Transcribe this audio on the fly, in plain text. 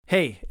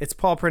Hey, it's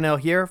Paul Purnell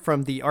here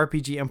from the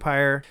RPG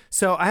Empire.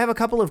 So I have a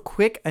couple of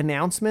quick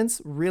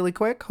announcements, really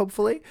quick,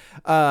 hopefully.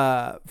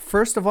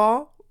 First of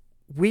all,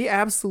 we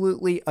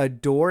absolutely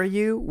adore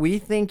you. We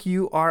think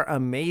you are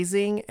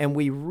amazing, and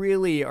we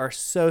really are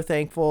so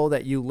thankful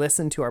that you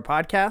listen to our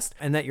podcast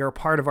and that you're a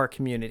part of our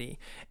community.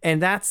 And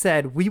that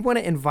said, we want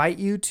to invite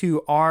you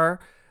to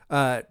our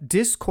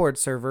Discord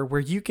server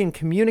where you can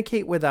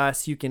communicate with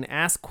us. You can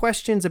ask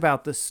questions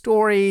about the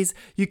stories.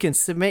 You can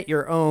submit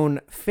your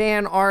own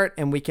fan art,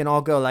 and we can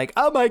all go like,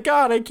 "Oh my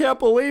God, I can't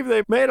believe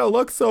they made it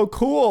look so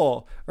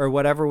cool," or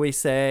whatever we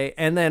say.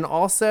 And then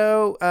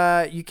also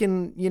you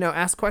can,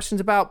 ask questions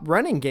about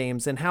running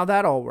games and how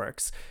that all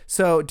works.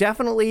 So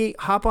definitely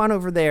hop on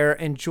over there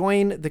and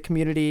join the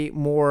community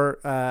more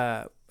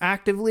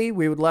actively.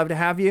 We would love to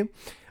have you.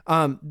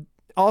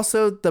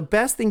 Also, the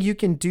best thing you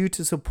can do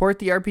to support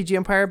the RPG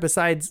Empire,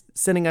 besides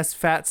sending us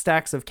fat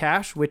stacks of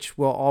cash, which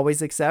we'll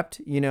always accept,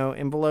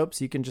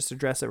 envelopes, you can just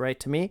address it right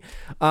to me,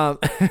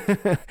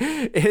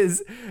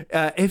 is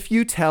if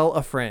you tell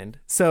a friend.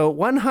 So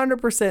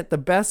 100% the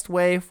best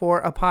way for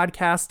a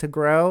podcast to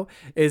grow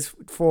is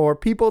for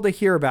people to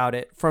hear about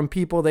it from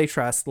people they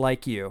trust,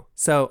 like you.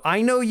 So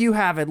I know you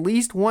have at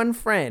least one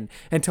friend,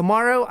 and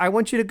tomorrow I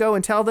want you to go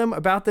and tell them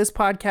about this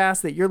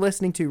podcast that you're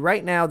listening to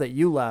right now that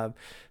you love,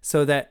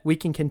 so that we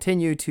can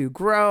continue to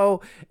grow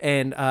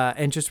and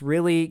just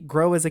really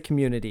grow as a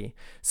community.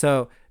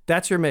 So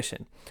that's your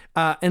mission.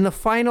 And the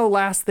final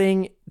last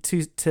thing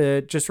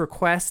to just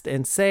request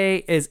and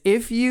say is,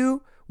 if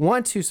you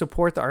want to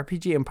support the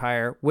RPG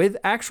Empire with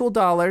actual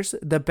dollars,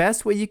 the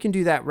best way you can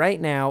do that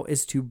right now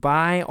is to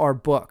buy our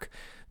book,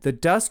 The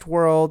Dust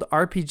World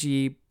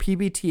RPG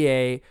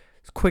PBTA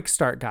Quick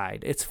Start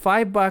Guide. It's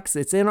 $5.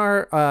 It's in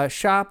our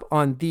shop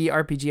on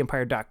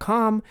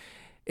therpgempire.com.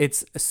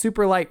 It's a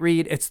super light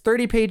read. It's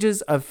 30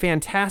 pages of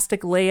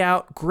fantastic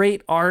layout,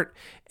 great art,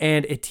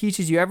 and it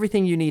teaches you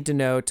everything you need to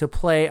know to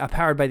play a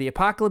Powered by the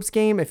Apocalypse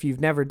game if you've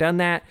never done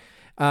that.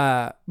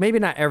 Maybe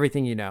not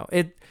everything you know.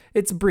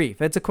 It's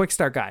brief. It's a quick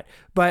start guide.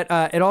 But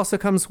it also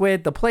comes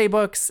with the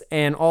playbooks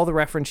and all the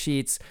reference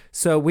sheets.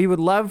 So we would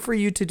love for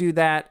you to do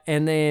that,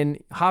 and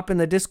then hop in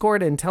the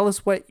Discord and tell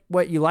us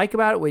what you like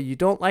about it, what you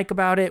don't like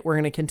about it. We're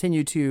going to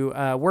continue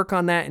to work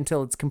on that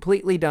until it's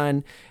completely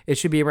done. It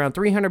should be around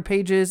 300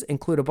 pages,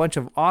 include a bunch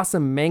of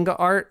awesome manga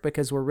art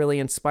because we're really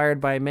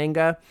inspired by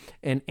manga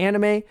and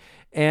anime.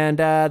 And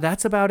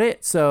that's about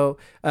it. So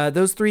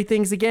those three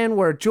things again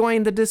were: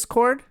 join the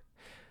Discord,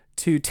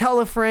 to tell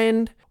a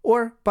friend,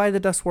 or buy the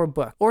Dust World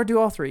book, or do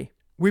all three.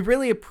 We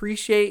really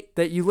appreciate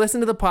that you listen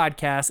to the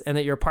podcast and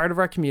that you're part of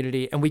our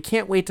community, and we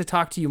can't wait to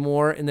talk to you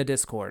more in the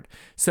Discord.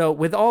 So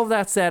with all of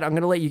that said, I'm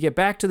going to let you get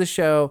back to the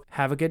show.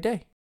 Have a good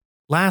day.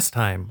 Last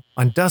time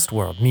on Dust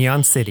World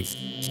Neon City.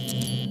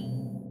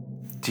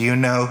 Do you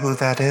know who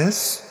that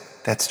is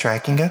that's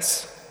tracking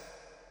us?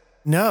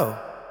 No,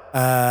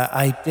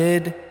 I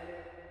did.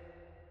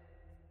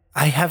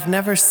 I have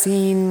never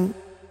seen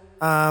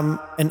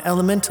an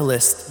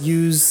elementalist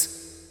use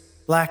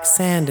black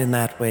sand in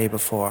that way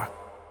before.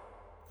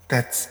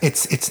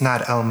 It's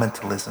not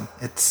elementalism.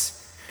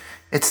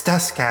 It's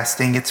dust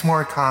casting. It's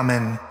more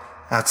common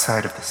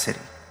outside of the city.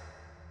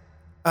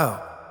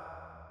 Oh.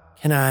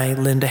 Can I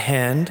lend a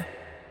hand?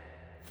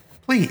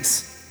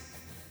 Please.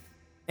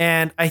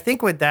 And I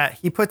think with that,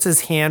 he puts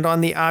his hand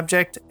on the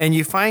object, and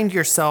you find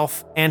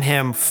yourself and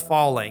him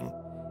falling.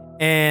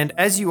 And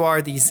as you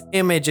are, these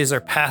images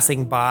are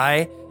passing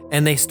by,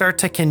 and they start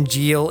to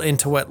congeal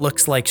into what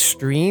looks like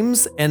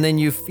streams, and then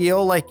you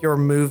feel like you're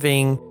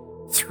moving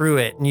through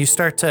it, and you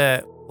start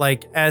to,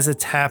 like, as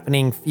it's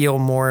happening, feel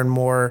more and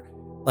more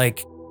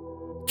like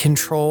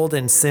controlled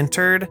and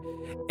centered,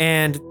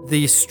 and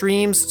the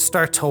streams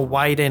start to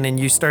widen, and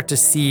you start to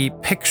see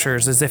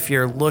pictures as if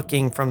you're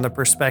looking from the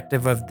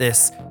perspective of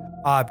this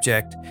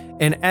object.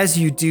 And as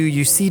you do,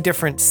 you see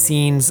different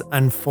scenes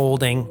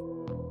unfolding,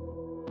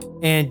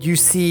 and you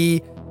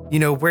see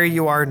where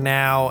you are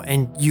now,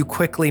 and you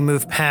quickly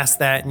move past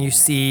that, and you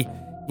see,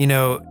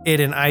 it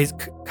in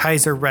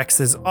Kaiser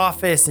Rex's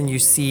office, and you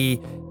see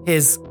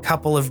his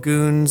couple of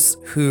goons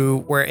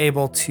who were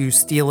able to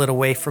steal it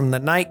away from the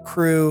night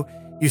crew.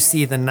 You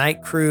see the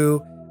night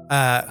crew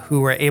who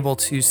were able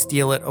to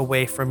steal it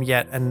away from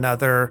yet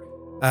another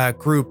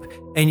group,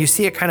 and you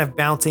see it kind of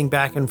bouncing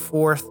back and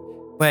forth,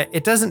 but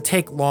it doesn't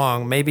take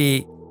long.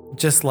 Maybe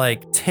just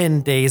like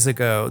 10 days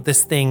ago,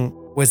 this thing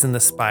was in the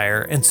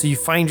spire. And so you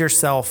find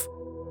yourself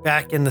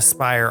back in the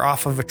spire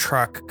off of a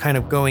truck, kind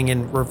of going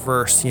in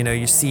reverse.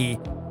 You see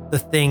the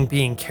thing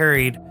being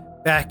carried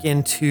back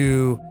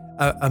into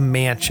a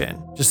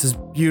mansion, just this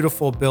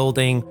beautiful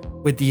building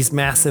with these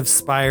massive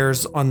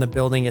spires on the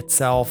building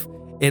itself.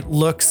 It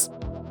looks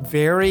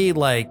very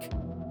like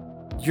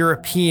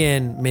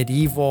European,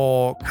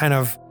 medieval, kind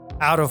of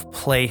out of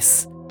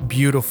place,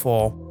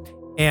 beautiful.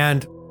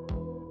 And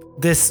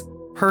this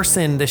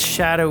person, this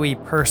shadowy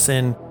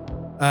person,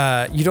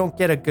 you don't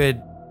get a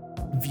good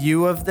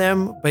view of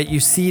them, but you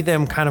see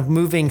them kind of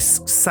moving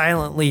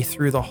silently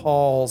through the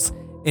halls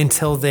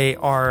until they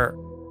are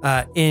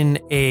in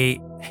a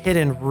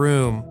hidden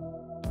room.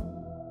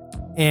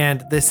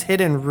 And this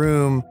hidden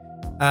room,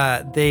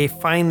 they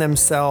find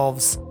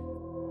themselves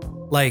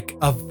like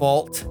a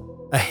vault,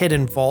 a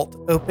hidden vault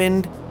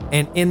opened.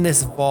 And in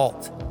this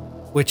vault,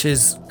 which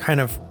is kind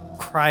of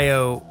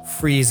cryo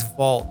freeze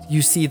vault,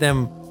 you see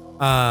them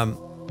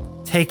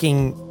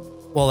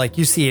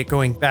you see it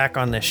going back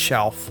on this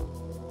shelf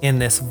in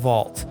this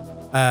vault.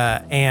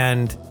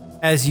 And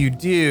as you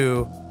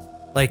do,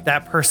 like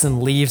that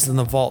person leaves and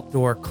the vault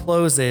door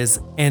closes,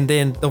 and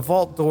then the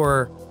vault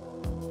door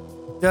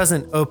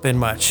doesn't open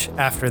much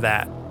after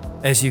that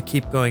as you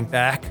keep going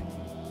back.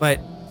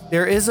 But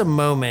there is a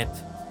moment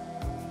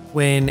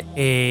when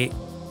a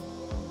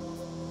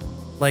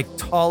like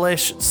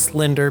tallish,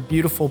 slender,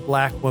 beautiful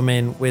black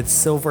woman with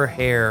silver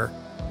hair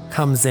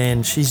comes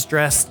in. She's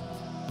dressed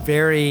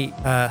very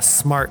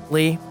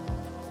smartly,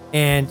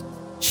 and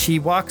she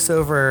walks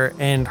over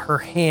and her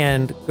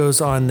hand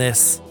goes on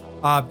this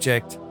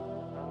object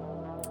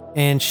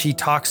and she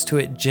talks to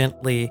it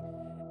gently,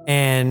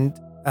 and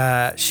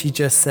she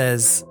just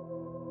says,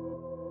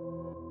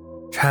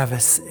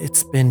 "Travis,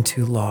 it's been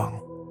too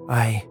long.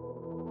 I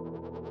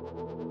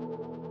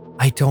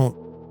don't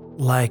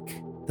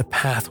like the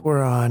path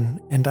we're on,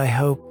 and I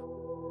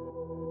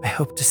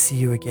hope to see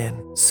you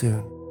again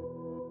soon."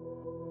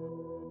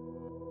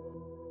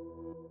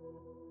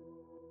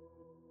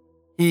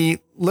 He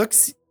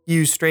looks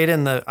you straight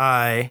in the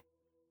eye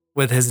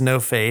with his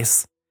no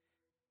face,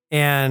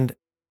 and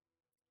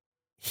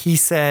he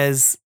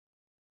says,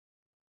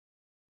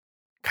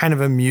 kind of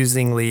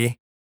amusingly,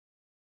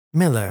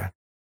 "Miller,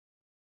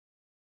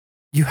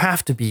 you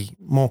have to be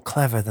more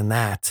clever than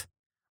that.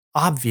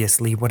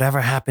 Obviously,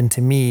 whatever happened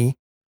to me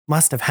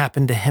must have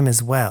happened to him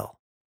as well.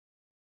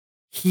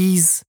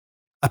 He's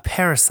a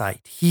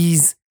parasite.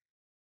 He's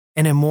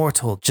an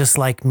immortal just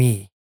like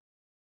me."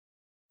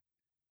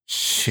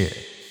 Shit.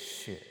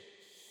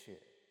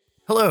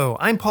 Hello,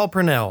 I'm Paul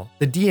Purnell,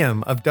 the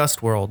DM of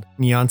Dustworld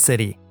Neon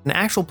City, an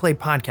actual play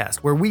podcast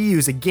where we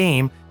use a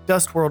game,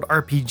 Dustworld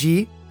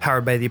RPG,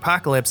 powered by the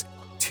Apocalypse,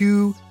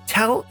 to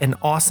tell an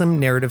awesome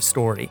narrative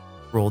story.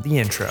 Roll the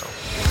intro.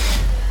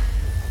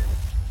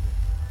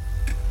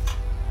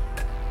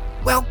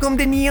 Welcome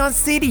to Neon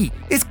City.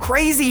 It's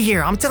crazy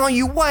here. I'm telling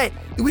you what.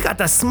 We got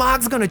the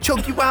smog's gonna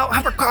choke you out,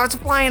 hover cars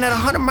flying at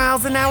 100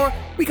 miles an hour.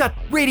 We got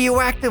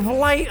radioactive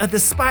light of the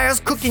spires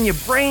cooking your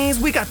brains.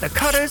 We got the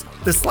cutters,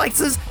 the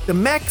slicers, the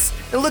mechs.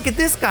 And look at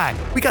this guy.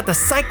 We got the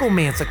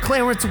Psychomancer,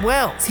 Clarence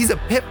Wells. He's a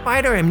pit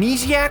fighter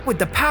amnesiac with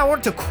the power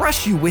to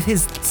crush you with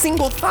his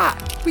single thought.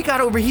 We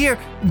got over here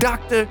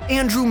Dr.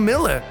 Andrew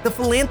Miller, the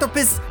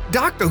philanthropist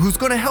doctor who's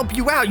gonna help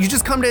you out. You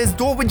just come to his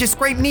door with your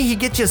scraped knee, he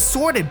gets you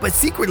sorted, but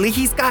secretly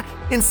he's got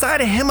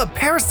inside of him a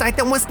parasite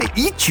that wants to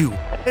eat you.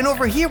 And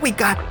over here we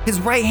got his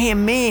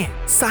right-hand man,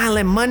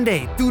 Silent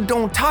Monday. Dude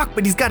don't talk,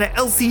 but he's got an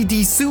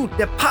LCD suit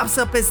that pops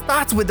up his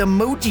thoughts with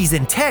emojis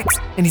and text.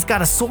 And he's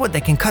got a sword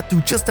that can cut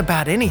through just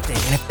about anything.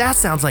 And if that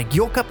sounds like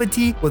your cup of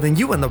tea, well then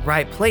you're in the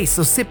right place.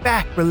 So sit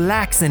back,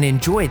 relax, and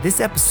enjoy this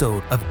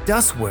episode of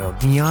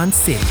Dustworld Neon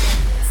City.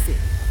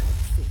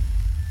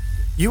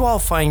 You all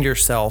find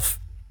yourself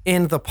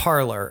in the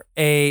parlor,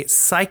 a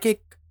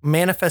psychic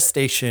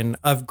manifestation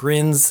of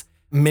Grin's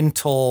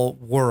mental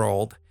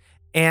world.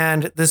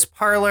 And this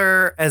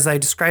parlor, as I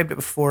described it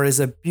before, is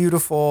a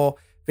beautiful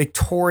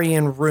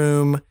Victorian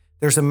room.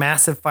 There's a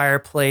massive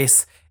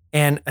fireplace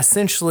and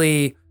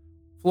essentially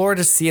floor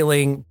to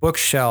ceiling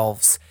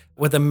bookshelves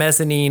with a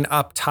mezzanine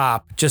up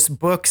top, just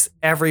books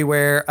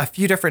everywhere, a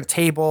few different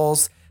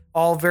tables,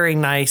 all very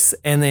nice.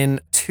 And then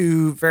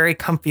two very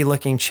comfy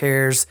looking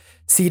chairs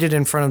seated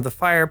in front of the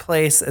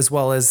fireplace, as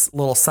well as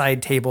little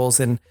side tables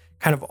and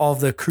kind of all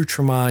the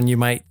accoutrement you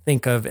might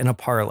think of in a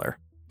parlor.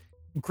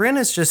 Grin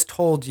has just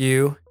told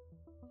you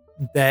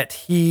that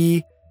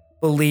he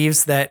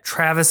believes that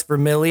Travis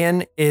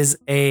Vermillion is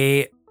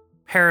a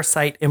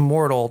parasite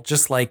immortal,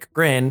 just like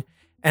Grin,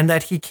 and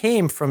that he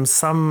came from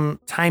some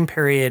time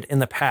period in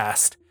the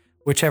past,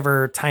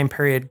 whichever time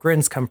period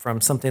Grin's come from,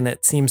 something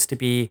that seems to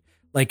be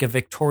like a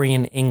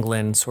Victorian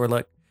England, sort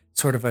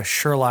of a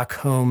Sherlock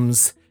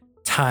Holmes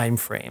time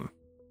frame.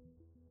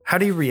 How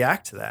do you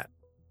react to that?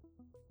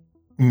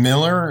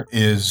 Miller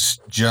is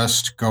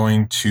just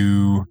going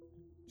to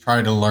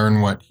try to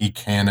learn what he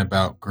can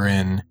about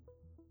Grin.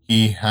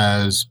 He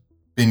has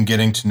been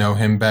getting to know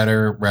him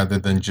better rather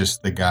than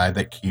just the guy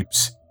that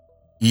keeps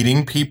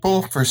eating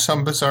people for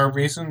some bizarre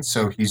reason.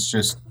 So he's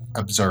just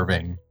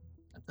observing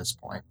at this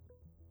point.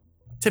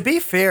 To be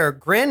fair,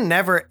 Grin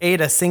never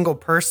ate a single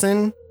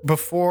person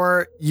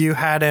before you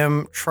had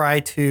him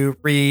try to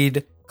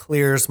read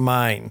Clear's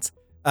mind.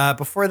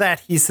 Before that,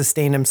 he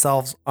sustained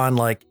himself on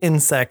like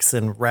insects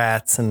and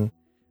rats and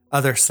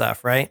other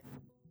stuff, right?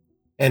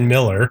 And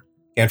Miller.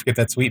 Can't forget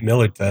that sweet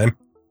Miller time.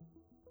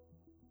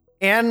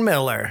 And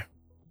Miller.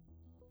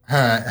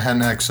 I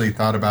hadn't actually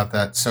thought about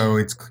that. So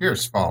it's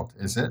Clear's fault,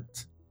 is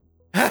it?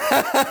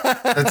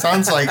 That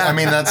sounds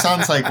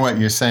like what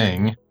you're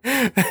saying.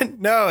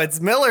 No,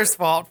 it's Miller's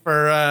fault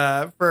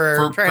for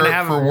trying to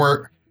have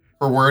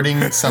for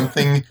wording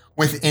something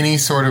with any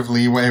sort of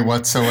leeway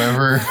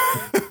whatsoever.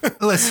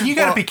 Listen, you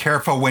gotta be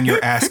careful when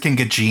you're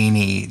asking a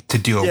genie to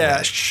do a Yeah.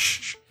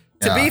 wish.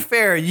 To be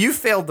fair, you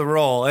failed the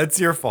roll. It's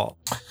your fault.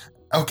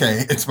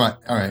 Okay, it's my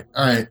all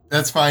right.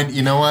 That's fine.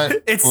 You know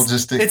what?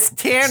 It's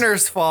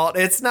Tanner's fault.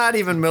 It's not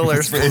even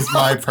Miller's fault. It's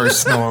my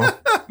personal,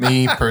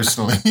 me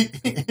personally.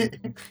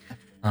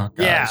 Oh, gosh.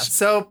 Yeah.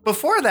 So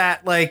before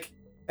that, like,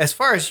 as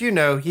far as you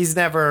know, he's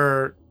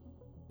never,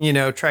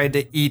 tried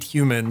to eat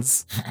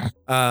humans.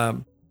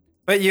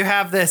 But you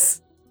have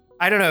this,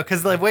 I don't know,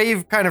 because the way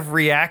you've kind of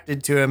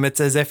reacted to him, it's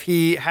as if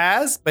he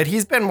has, but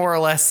he's been more or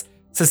less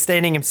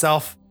sustaining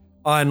himself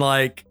on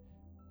like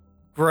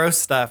gross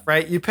stuff,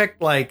 right? You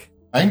picked like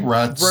I think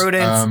rodents and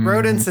insects.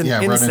 Rodents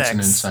and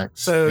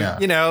insects. So,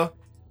 yeah.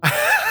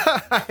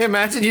 I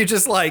imagine you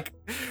just like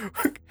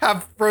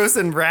have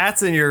frozen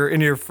rats in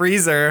your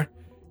freezer.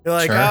 You're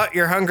like, Sure. oh,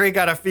 you're hungry,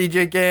 gotta feed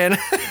you again.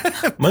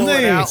 Pull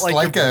Monday, it out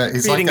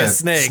It's like a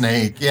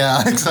snake.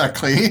 Yeah,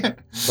 exactly.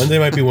 Monday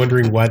might be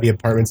wondering why the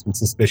apartment's been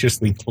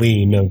suspiciously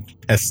clean of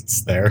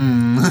pests there.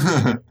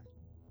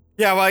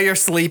 Yeah, while you're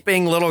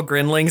sleeping, little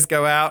grinlings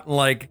go out and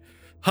like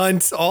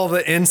hunt all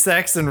the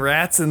insects and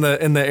rats in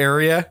the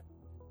area.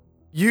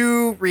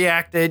 You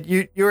reacted.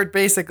 You were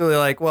basically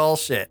like, well,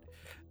 shit.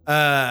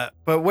 But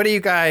what do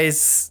you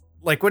guys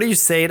like? What do you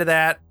say to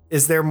that?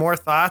 Is there more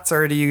thoughts,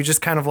 or do you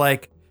just kind of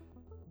like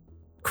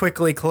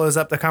quickly close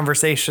up the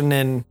conversation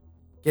and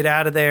get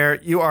out of there?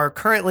 You are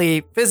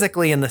currently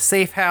physically in the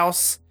safe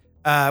house,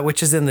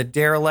 which is in the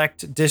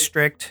derelict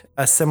district,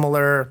 a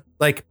similar,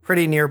 like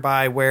pretty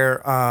nearby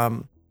where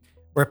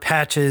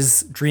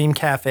Patch's Dream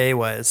Cafe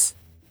was.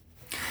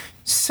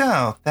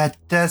 So, that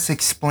does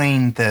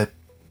explain the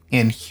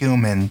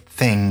inhuman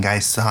thing I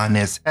saw in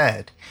his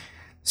head.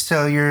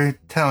 So you're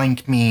telling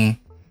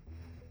me,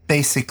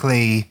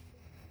 basically,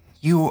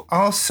 you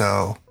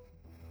also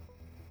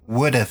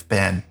would have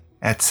been,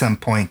 at some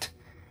point,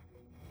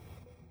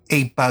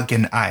 a bug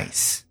in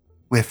ice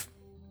with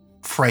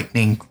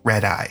frightening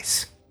red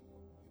eyes.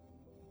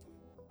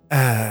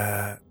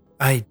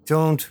 I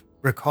don't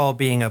recall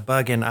being a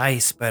bug in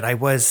ice, but I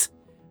was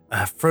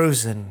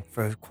frozen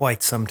for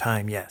quite some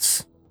time,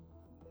 yes.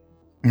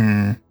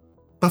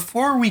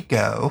 Before we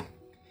go,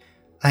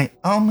 I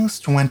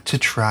almost went to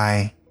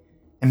try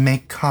and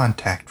make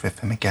contact with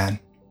him again,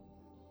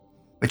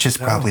 which is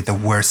probably the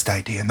worst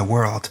idea in the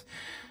world.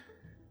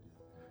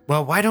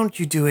 Well, why don't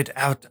you do it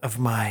out of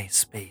my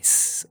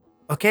space?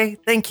 Okay,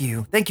 thank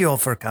you. Thank you all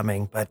for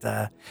coming, but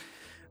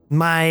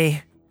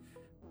my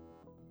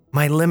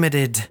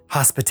limited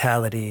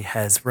hospitality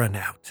has run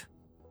out.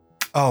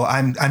 Oh,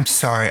 I'm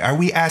sorry. Are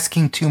we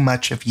asking too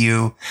much of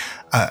you?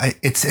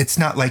 It's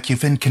not like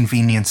you've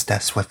inconvenienced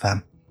us with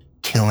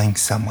killing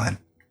someone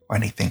or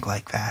anything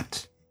like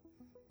that.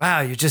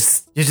 Wow, you're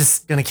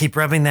just gonna keep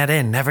rubbing that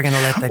in, never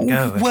gonna let that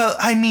go. Well,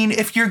 I mean,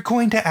 if you're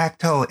going to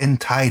act all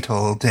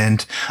entitled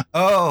and,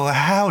 oh,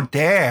 how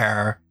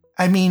dare.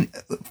 I mean,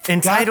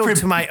 entitled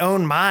to my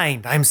own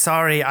mind. I'm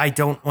sorry, I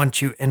don't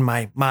want you in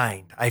my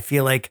mind. I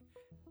feel like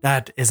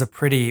that is a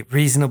pretty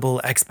reasonable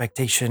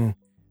expectation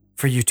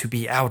for you to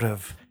be out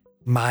of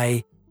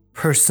my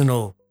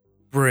personal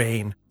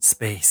brain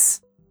space.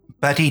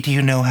 Buddy, do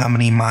you know how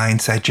many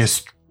minds I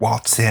just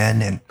waltz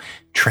in and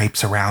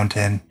traipse around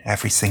in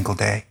every single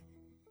day?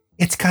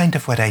 It's kind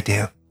of what I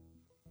do.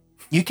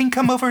 You can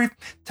come over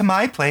to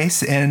my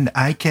place and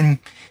I can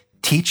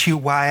teach you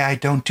why I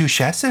don't do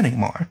chess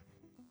anymore,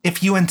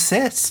 if you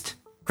insist.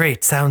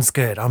 Great, sounds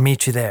good. I'll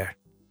meet you there.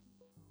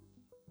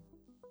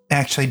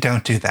 Actually,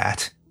 don't do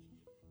that.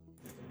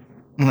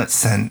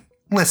 Listen.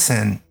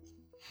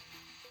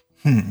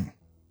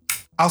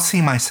 I'll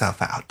see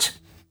myself out.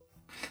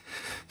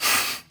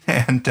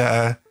 And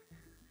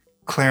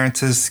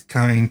Clarence is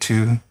going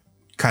to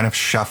kind of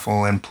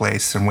shuffle in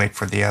place and wait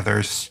for the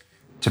others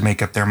to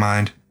make up their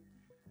mind.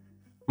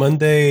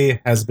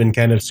 Monday has been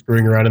kind of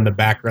screwing around in the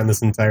background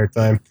this entire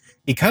time.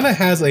 He kind of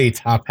has a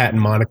top hat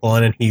and monocle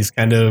on, and he's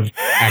kind of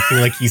acting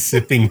like he's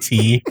sipping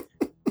tea,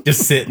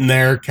 just sitting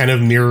there, kind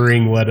of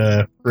mirroring what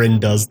Grin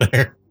does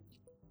there.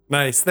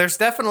 Nice. There's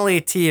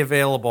definitely tea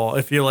available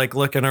if you like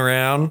looking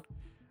around.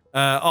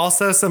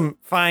 Also, some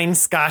fine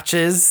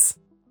scotches.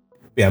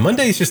 Yeah,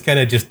 Monday's just kind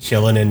of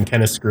chilling and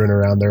kind of screwing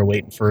around there,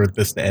 waiting for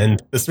this to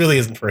end. This really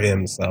isn't for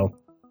him, so.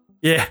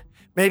 Yeah,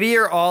 maybe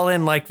you're all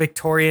in like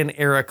Victorian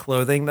era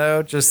clothing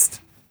though,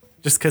 just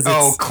because.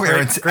 Oh,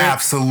 Clarence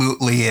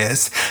absolutely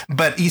is,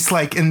 but he's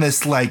like in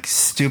this like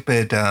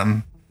stupid.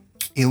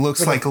 He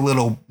looks like a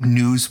little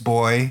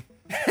newsboy,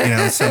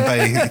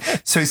 somebody.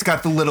 So he's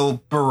got the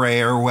little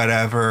beret or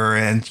whatever,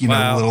 and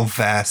a little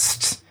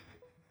vest.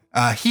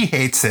 He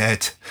hates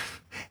it.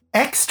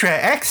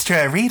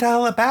 Extra, read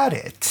all about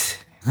it.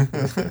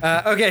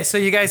 Okay, so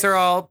you guys are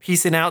all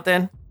peacing out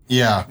then?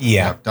 Yeah.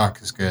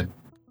 Doc is good.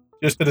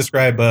 Just to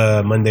describe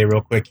Monday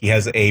real quick, he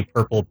has a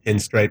purple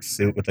pinstripe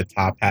suit with a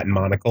top hat and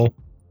monocle.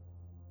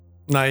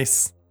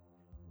 Nice.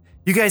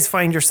 You guys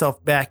find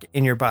yourself back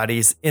in your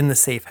bodies in the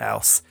safe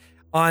house.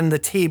 On the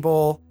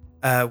table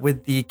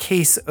with the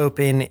case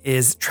open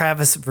is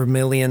Travis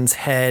Vermillion's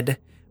head.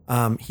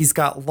 He's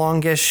got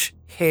longish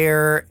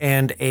hair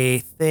and a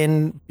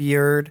thin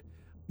beard.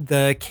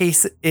 The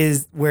case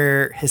is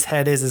where his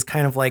head is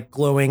kind of like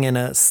glowing in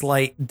a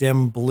slight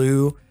dim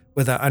blue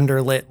with an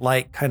underlit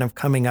light kind of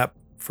coming up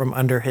from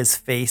under his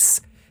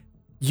face.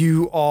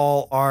 You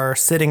all are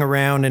sitting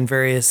around in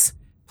various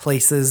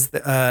places.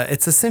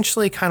 It's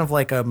essentially kind of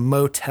like a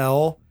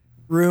motel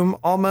room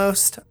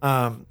almost,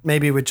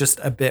 maybe with just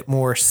a bit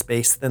more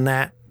space than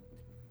that.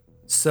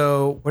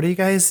 So what are you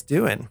guys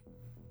doing?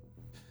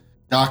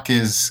 Doc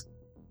is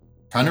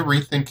kind of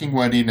rethinking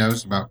what he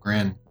knows about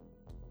Grin.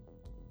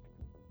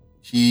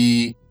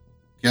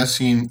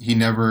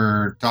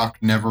 Doc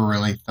never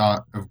really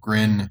thought of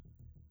Grin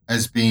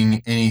as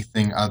being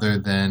anything other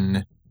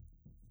than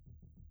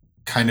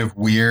kind of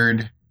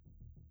weird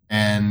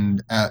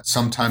and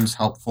sometimes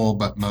helpful,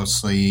 but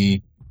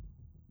mostly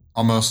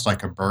almost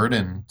like a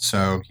burden.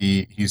 So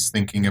he's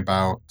thinking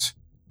about,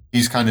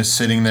 he's kind of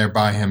sitting there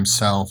by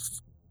himself,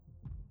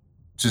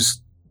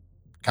 just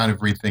kind of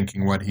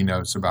rethinking what he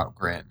knows about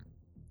Grin,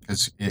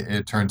 because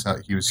it turns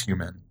out he was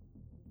human.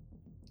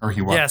 Or he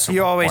was. Yeah, so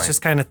you always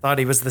just kind of thought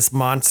he was this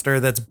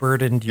monster that's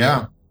burdened you.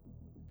 Yeah.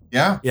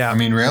 Yeah. I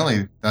mean,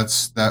 really,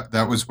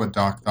 that was what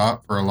Doc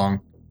thought for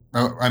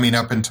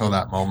up until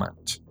that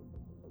moment.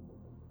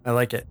 I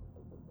like it.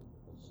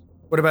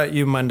 What about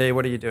you, Monday?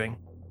 What are you doing?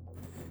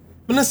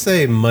 I'm going to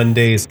say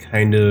Monday's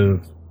kind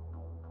of...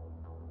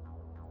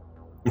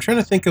 I'm trying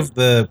to think of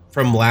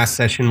from last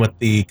session what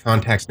the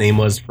contact's name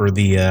was for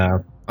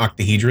the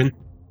octahedron.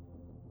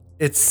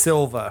 It's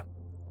Silva.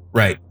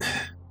 Right.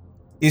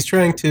 He's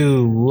trying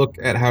to look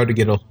at how to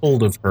get a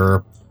hold of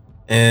her,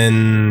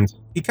 and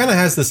he kind of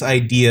has this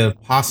idea of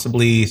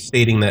possibly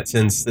stating that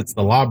since it's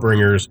the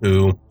Lawbringers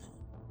who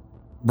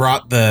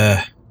brought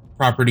the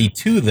property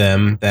to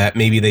them, that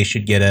maybe they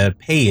should get a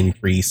pay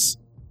increase,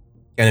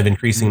 kind of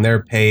increasing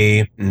their pay,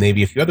 and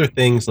maybe a few other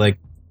things like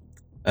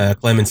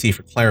clemency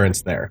for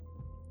Clarence there.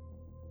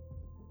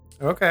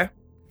 Okay.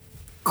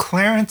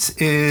 Clarence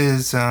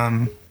is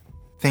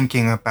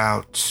thinking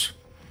about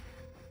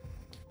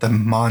the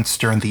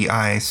monster in the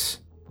ice,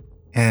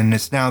 and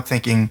is now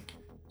thinking,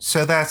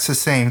 so that's the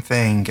same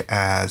thing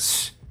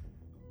as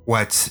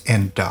what's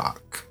in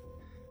Doc.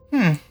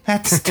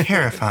 That's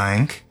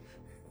terrifying.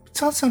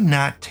 It's also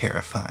not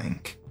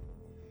terrifying.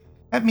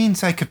 That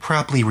means I could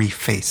probably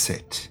reface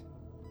it.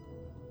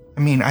 I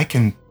mean, I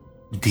can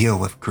deal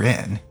with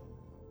Grin,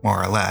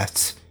 more or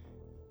less.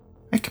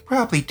 I could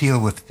probably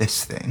deal with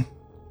this thing.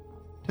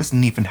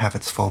 Doesn't even have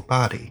its full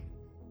body.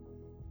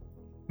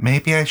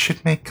 Maybe I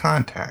should make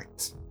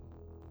contacts.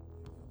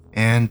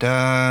 And,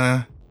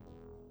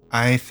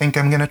 I think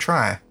I'm gonna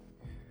try.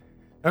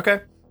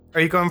 Okay.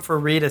 Are you going for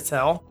read a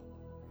tell?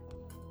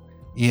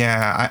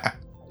 Yeah,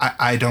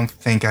 I don't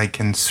think I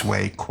can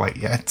sway quite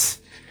yet.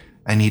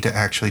 I need to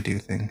actually do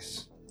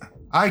things.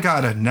 I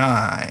got a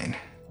 9.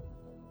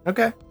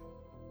 Okay.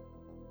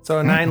 So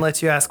a 9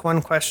 lets you ask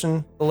one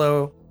question.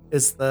 Below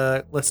is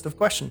the list of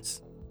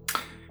questions.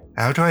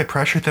 How do I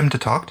pressure them to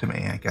talk to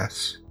me, I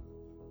guess?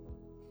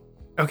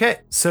 Okay,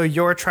 so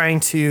you're trying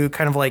to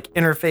kind of like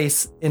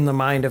interface in the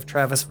mind of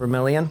Travis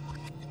Vermillion?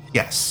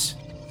 Yes.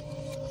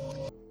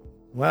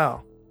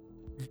 Wow.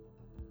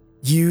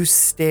 You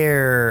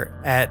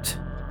stare at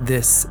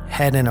this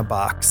head in a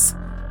box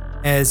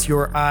as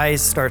your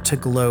eyes start to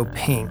glow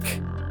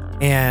pink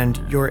and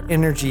your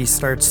energy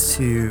starts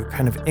to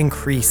kind of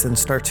increase and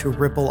start to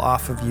ripple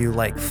off of you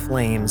like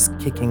flames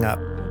kicking up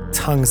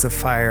tongues of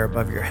fire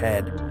above your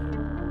head.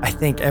 I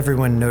think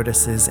everyone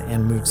notices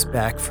and moves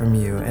back from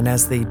you, and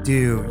as they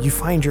do, you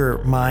find your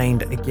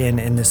mind again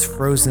in this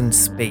frozen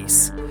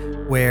space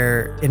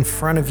where in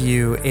front of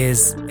you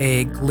is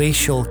a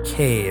glacial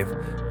cave.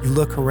 You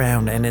look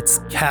around and it's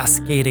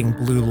cascading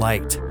blue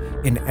light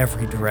in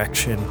every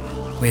direction,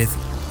 with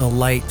the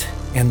light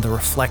and the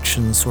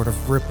reflections sort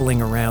of rippling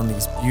around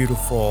these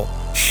beautiful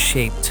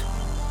shaped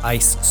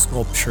ice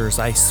sculptures,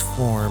 ice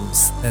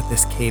forms that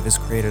this cave is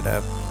created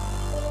of.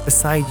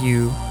 Beside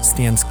you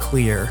stands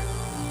Clear,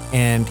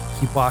 and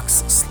he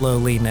walks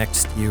slowly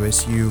next to you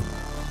as you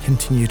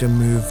continue to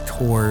move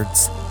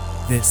towards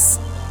this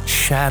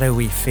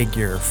shadowy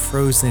figure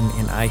frozen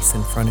in ice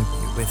in front of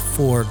you with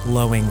 4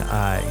 glowing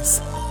eyes.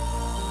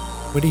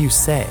 What do you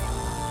say?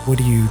 What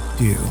do you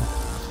do?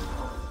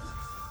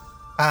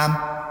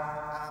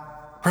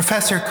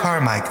 Professor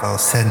Carmichael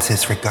sends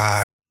his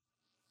regards.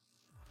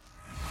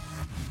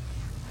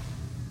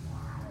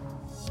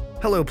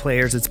 Hello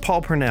players, it's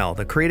Paul Purnell,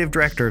 the creative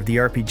director of the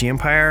RPG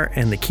Empire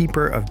and the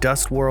keeper of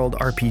Dust World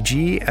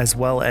RPG, as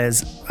well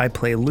as I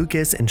play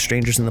Lucas in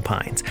Strangers in the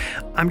Pines.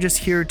 I'm just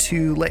here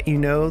to let you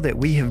know that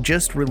we have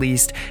just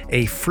released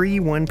a free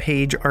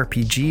 1-page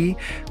RPG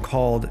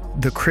called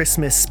The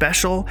Christmas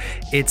Special.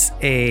 It's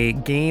a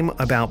game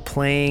about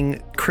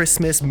playing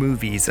Christmas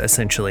movies,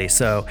 essentially.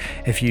 So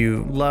if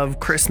you love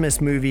Christmas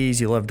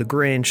movies, you love The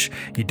Grinch,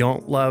 you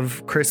don't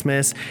love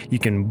Christmas, you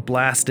can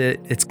blast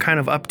it. It's kind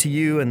of up to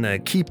you and the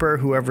keeper,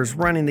 whoever's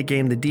running the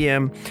game, the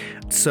DM.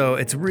 So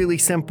it's really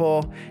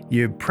simple.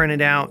 You print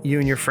it out, you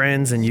and your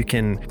friends, and you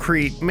can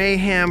create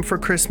mayhem for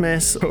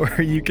Christmas,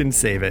 or you can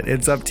save it.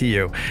 It's up to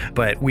you.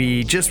 But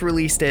we just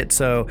released it,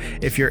 so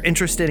if you're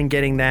interested in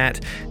getting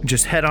that,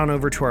 just head on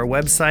over to our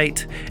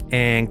website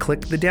and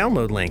click the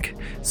download link.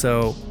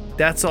 So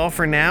that's all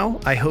for now.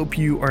 I hope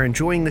you are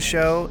enjoying the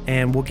show,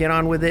 and we'll get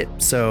on with it.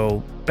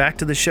 So back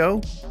to the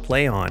show.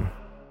 Play on.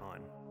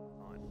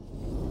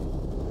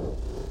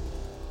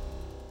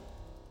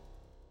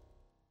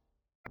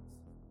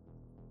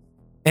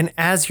 And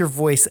as your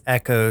voice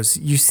echoes,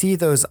 you see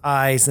those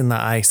eyes in the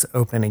ice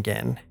open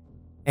again,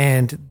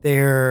 and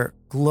they're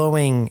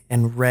glowing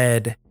and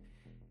red.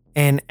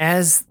 And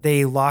as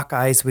they lock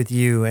eyes with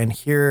you and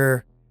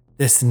hear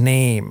this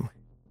name,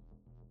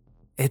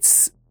 it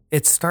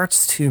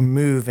starts to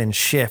move and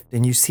shift,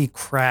 and you see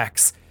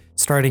cracks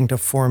starting to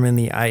form in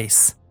the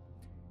ice.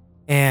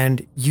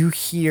 And you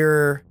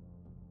hear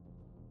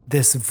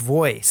this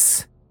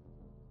voice.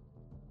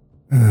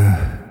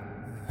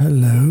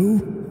 Hello?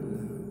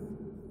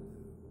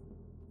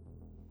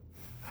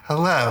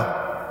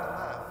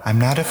 Hello. I'm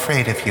not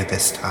afraid of you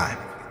this time.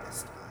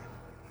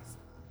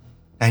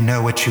 I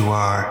know what you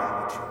are.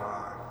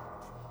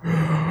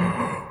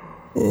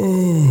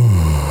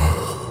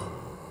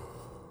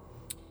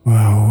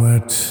 Wow,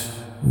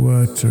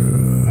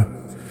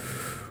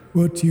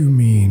 what do you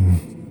mean?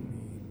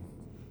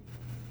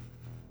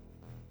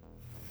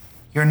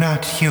 You're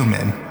not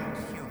human,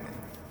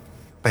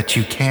 but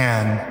you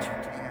can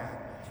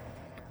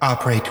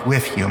operate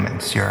with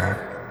humans. You're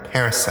a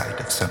parasite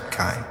of some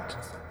kind,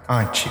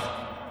 aren't you?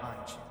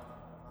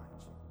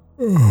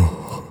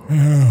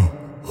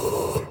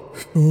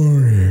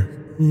 Sorry.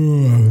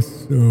 I'm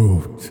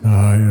so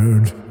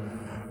tired.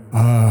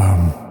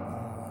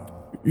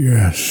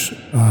 Yes,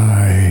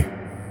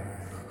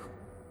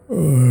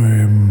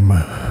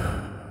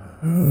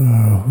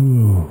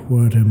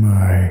 what am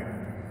I?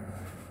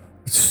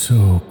 It's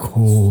so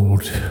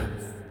cold.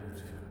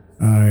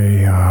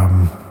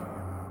 And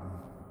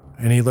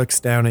he looks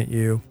down at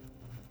you.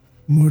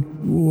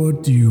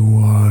 What do you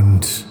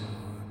want?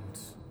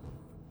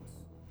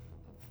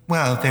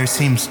 Well, there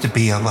seems to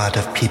be a lot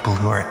of people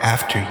who are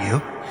after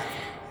you,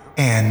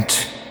 and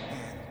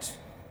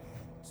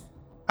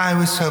I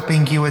was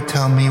hoping you would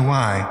tell me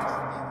why.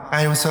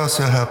 I was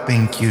also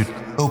hoping you'd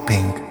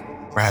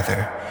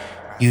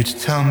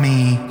tell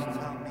me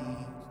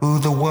who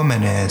the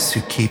woman is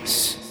who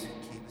keeps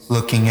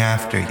looking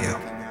after you.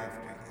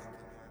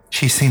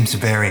 She seems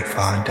very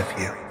fond of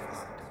you.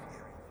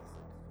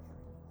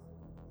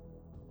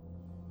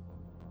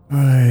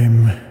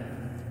 I'm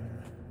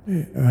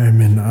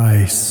in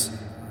ice.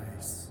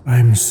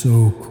 I'm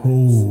so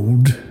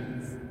cold.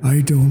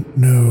 I don't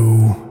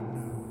know.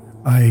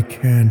 I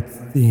can't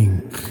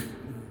think.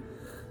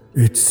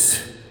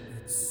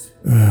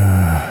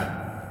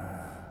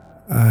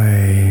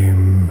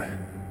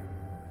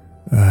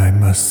 I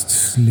must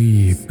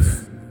sleep.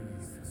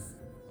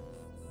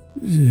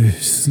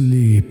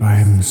 Sleep.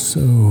 I'm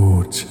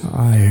so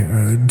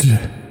tired.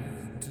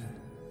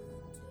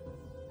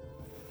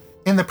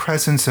 In the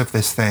presence of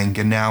this thing,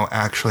 and now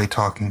actually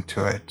talking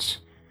to it,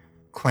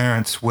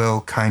 Clarence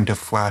will kind of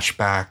flash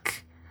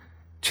back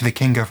to the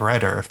King of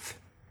Red Earth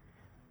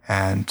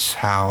and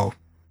how,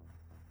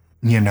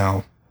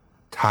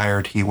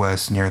 tired he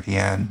was near the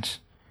end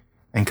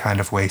and kind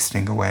of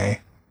wasting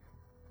away.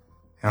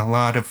 And a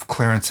lot of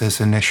Clarence's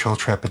initial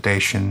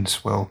trepidations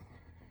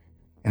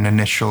an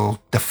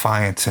initial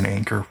defiance and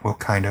anger will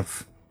kind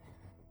of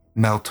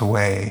melt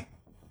away.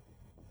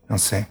 He'll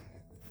say,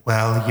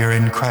 well, you're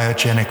in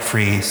cryogenic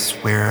freeze.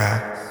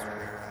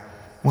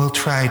 We'll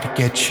try to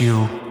get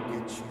you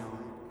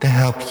the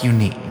help you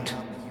need.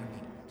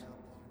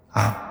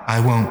 I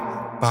won't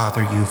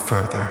bother you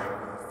further.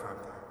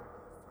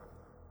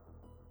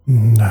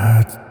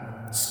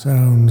 That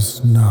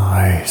sounds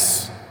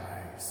nice.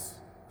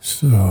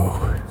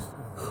 So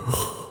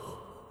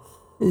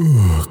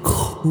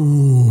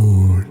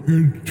cold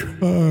and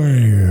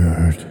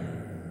tired.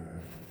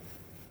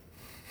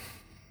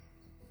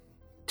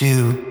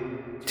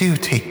 Do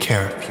take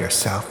care of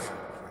yourself.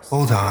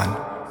 Hold on.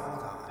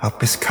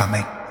 Help is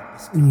coming.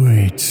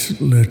 Wait,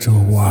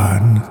 little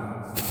one.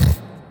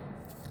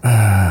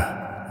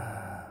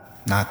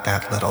 Not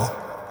that little.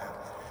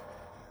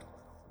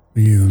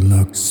 You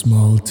look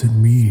small to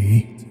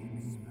me.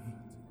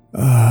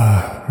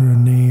 Her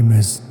name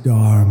is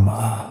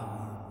Dharma.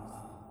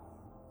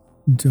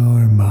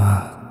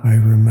 Dharma. I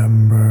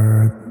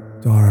remember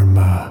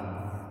Dharma.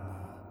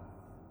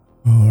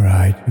 All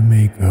right, you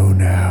may go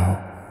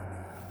now.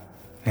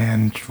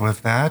 And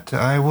with that,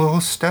 I will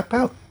step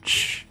out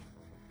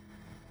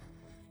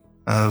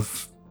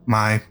of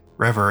my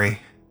reverie.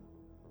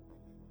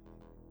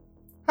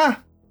 Huh.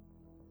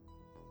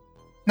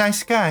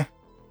 Nice guy.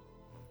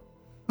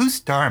 Who's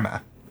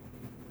Dharma?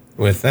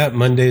 With that,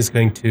 Monday's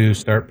going to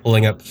start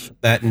pulling up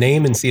that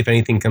name and see if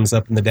anything comes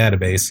up in the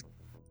database.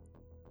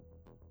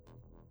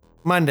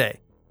 Monday,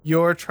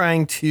 you're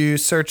trying to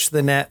search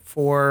the net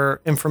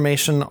for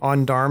information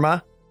on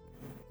Dharma.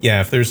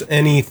 Yeah, if there's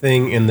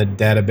anything in the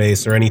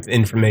database or any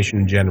information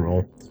in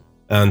general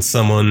on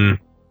someone,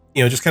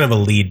 just kind of a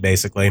lead,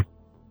 basically.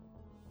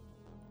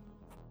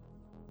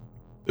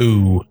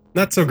 Ooh,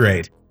 not so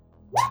great.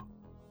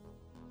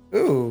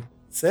 Ooh,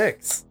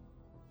 6.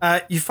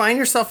 You find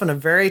yourself in a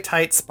very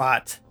tight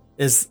spot.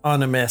 Is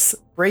on a miss.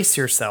 Brace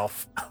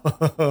yourself.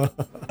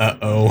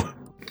 Uh-oh.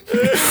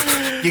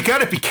 You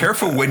gotta be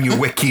careful when you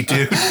wiki,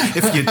 dude.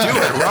 If you do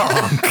it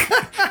wrong,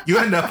 you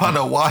end up on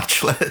a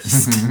watch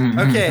list.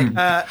 Okay,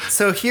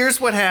 so here's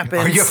what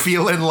happens. Are you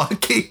feeling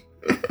lucky?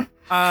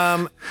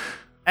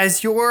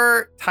 As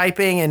you're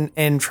typing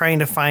and trying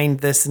to find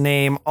this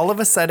name, all of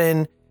a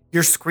sudden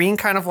your screen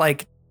kind of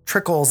like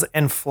trickles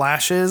and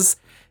flashes,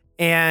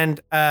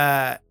 and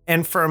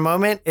for a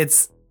moment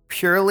it's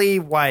purely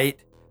white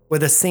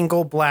with a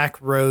single black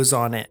rose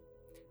on it.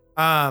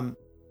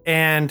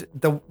 And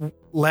the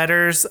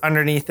letters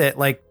underneath it,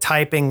 like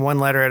typing one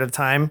letter at a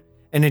time,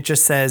 and it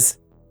just says,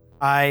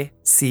 I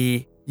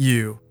see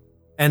you.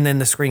 And then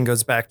the screen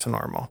goes back to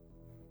normal.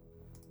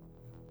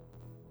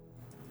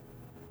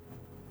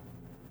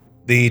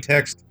 The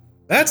text,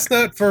 "That's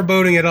not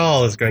foreboding at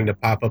all," is going to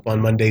pop up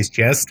on Monday's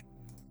chest.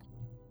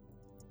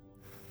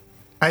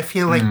 I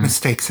feel like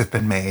mistakes have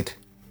been made.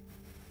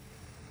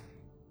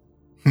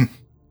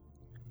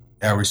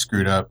 Yeah, we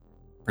screwed up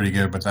pretty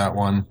good with that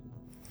one.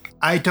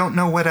 I don't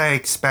know what I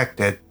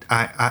expected.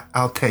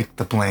 I'll take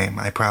the blame.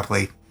 I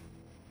probably...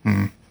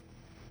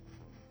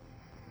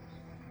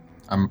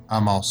 I'm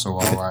also all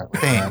right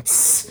with that.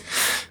 Thanks.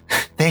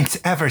 Thanks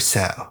ever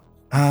so.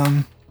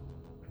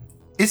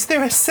 Is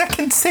there a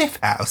second safe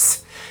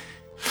house?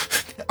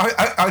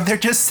 Are there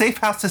just safe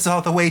houses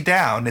all the way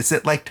down? Is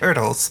it like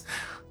turtles?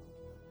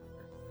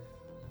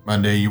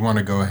 Monday, you want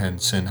to go ahead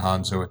and send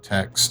Hanzo a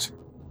text.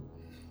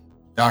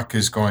 Doc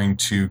is going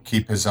to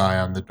keep his eye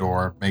on the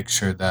door, make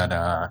sure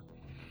that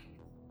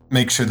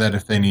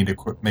if they need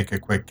to make a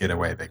quick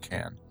getaway, they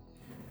can.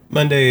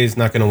 Monday is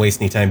not going to waste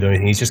any time doing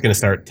anything. He's just going to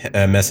start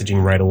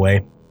messaging right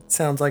away.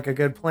 Sounds like a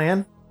good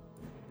plan.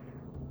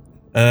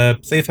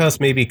 Safe house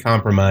may be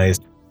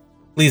compromised.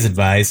 Please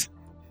advise.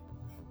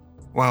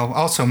 Well,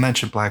 also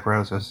mention black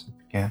roses.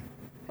 Yeah.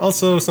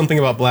 Also, something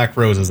about black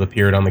roses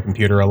appeared on the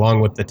computer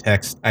along with the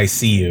text, I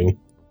see you.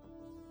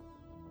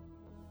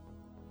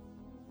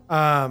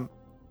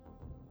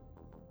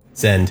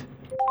 Send.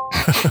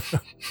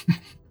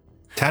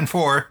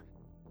 10-4.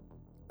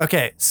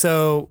 Okay,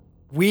 so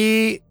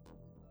we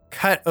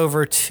cut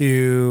over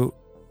to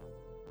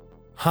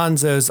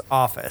Hanzo's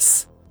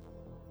office.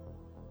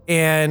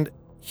 And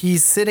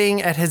he's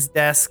sitting at his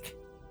desk.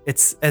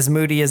 It's as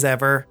moody as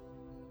ever.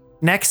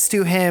 Next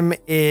to him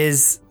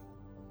is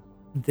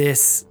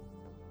this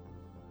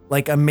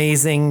like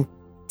amazing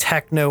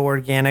techno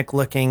organic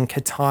looking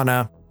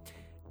katana.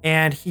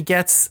 And he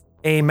gets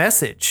a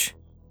message.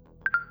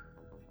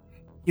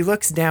 He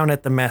looks down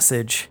at the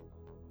message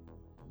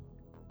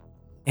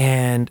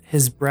and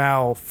his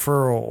brow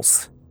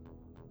furrows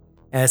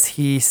as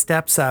he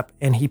steps up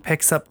and he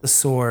picks up the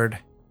sword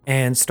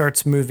and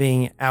starts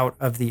moving out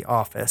of the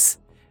office.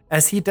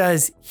 As he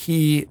does,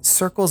 he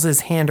circles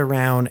his hand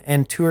around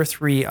and 2 or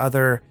 3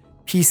 other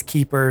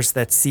peacekeepers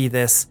that see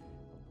this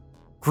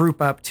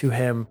group up to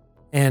him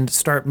and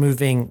start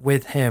moving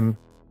with him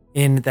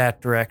in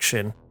that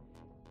direction.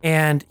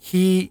 And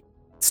he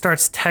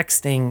starts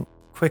texting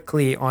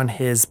quickly on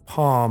his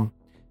palm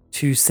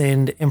to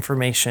send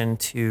information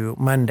to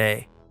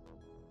Monday.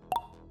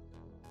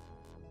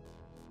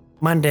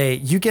 Monday,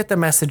 you get the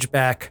message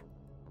back.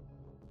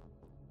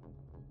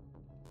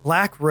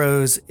 Black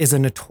Rose is a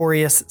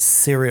notorious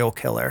serial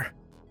killer.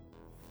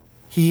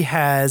 He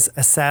has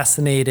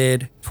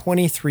assassinated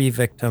 23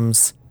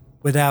 victims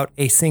without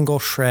a single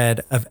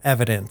shred of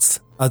evidence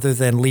other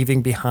than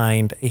leaving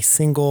behind a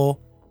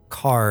single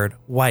card,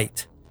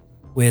 white,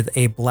 with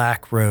a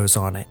black rose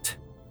on it.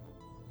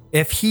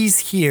 If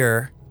he's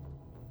here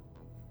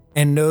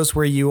and knows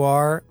where you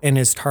are and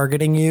is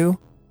targeting you,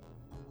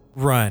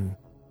 run.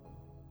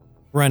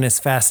 Run as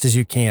fast as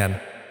you can.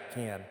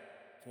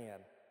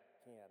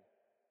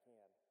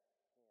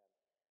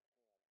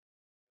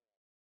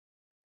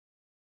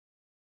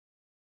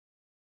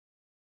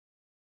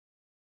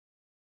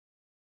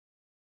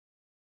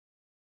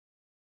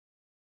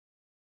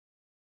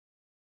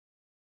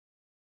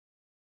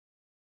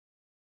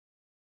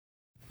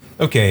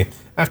 Okay,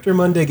 after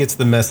Monday gets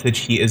the message,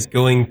 he is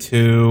going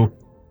to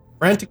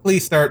frantically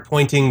start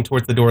pointing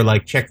towards the door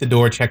like, check the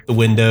door, check the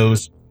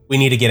windows. We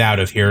need to get out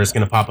of here. It's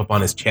going to pop up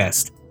on his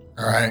chest.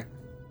 All right.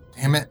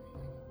 Damn it.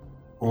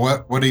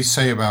 What did he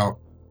say about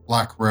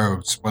Black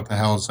Rose? What the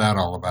hell is that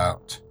all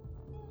about?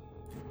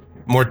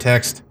 More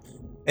text.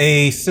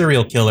 A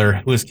serial killer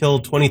who has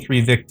killed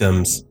 23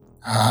 victims.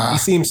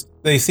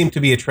 They seem to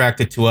be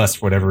attracted to us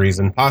for whatever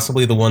reason.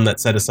 Possibly the one that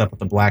set us up with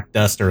the black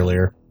dust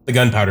earlier. The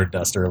gunpowder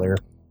dust earlier.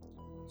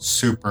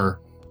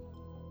 Super.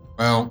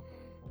 Well,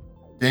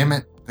 Damn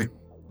it.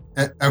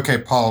 Okay,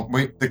 Paul,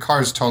 the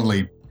car's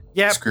totally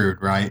Yep.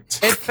 screwed, right?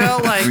 It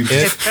felt like We it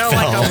just felt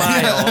like a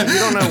mile. You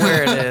don't know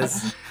where it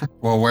is.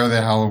 Well, where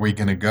the hell are we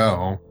going to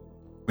go?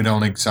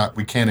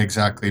 We can't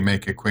exactly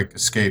make a quick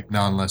escape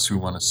now unless we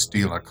want to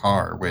steal a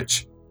car,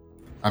 which,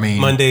 I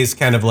mean... Monday's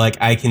kind of like,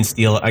 I can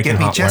steal it. I can Give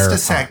me hotwire just a a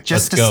sec, car.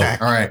 just Let's a go.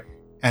 sec. All right.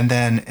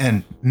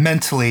 And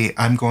mentally,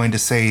 I'm going to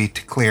say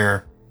to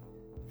Clear,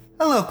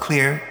 hello,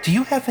 Clear. Do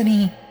you have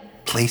any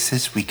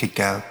places we could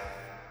go?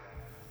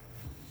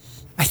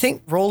 I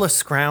think roll a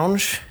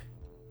scrounge.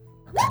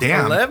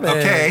 Damn. 11.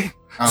 Okay.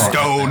 Oh.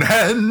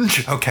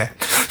 Stonehenge. Okay.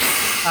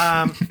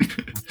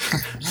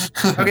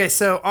 Okay,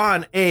 so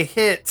on a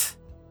hit,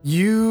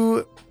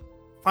 you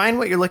find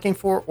what you're looking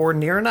for or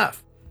near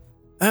enough.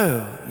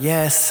 Oh,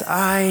 yes,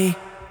 I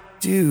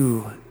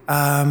do.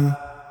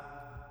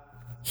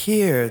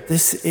 Here,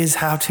 this is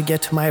how to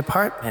get to my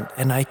apartment,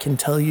 and I can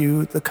tell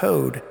you the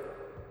code.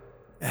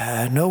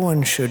 No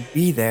one should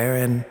be there,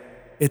 and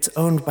it's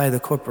owned by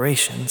the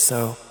corporation,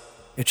 so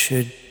it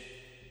should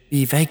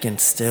be vacant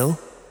still.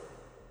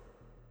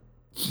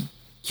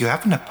 You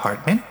have an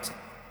apartment?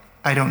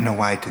 I don't know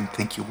why I didn't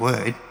think you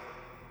would.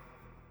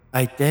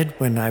 I did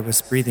when I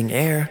was breathing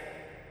air.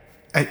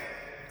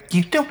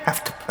 You don't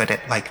have to put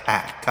it like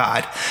that,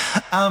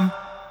 God.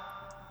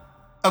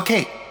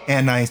 Okay.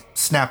 And I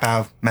snap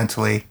out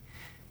mentally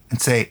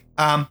and say,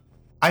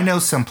 I know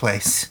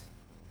someplace.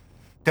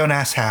 Don't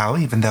ask how,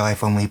 even though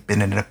I've only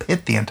been in a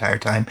pit the entire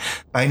time.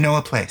 I know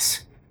a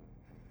place.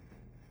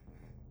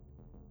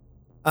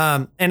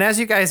 And as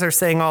you guys are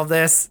saying all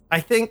this, I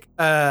think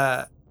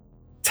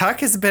Tuck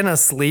has been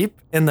asleep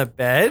in the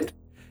bed,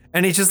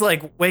 and he just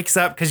like wakes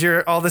up because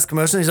you're all this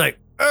commotion. He's like,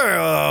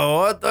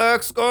 "Oh, what the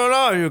heck's going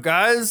on, you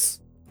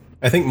guys?"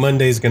 I think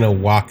Monday's going to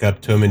walk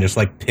up to him and just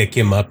like pick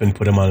him up and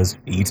put him on his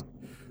feet.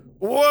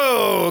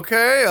 Whoa,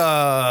 okay.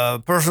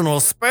 Personal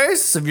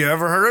space. Have you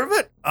ever heard of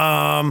it?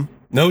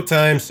 No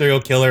time, serial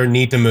killer,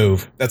 need to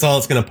move. That's all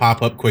that's going to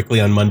pop up quickly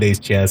on Monday's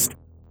chest.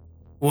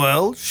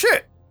 Well,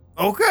 shit.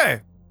 Okay.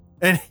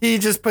 And he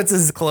just puts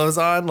his clothes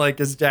on, like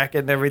his jacket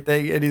and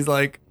everything, and he's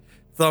like,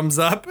 thumbs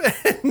up,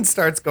 and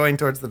starts going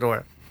towards the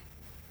door.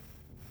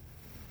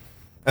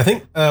 I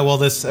think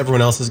while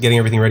everyone else is getting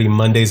everything ready,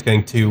 Monday's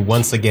going to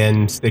once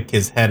again stick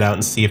his head out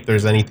and see if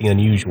there's anything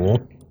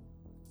unusual.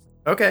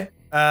 Okay.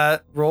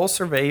 Roll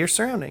survey your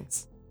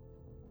surroundings.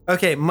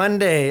 Okay,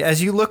 Monday,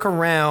 as you look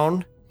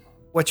around,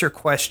 what's your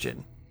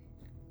question?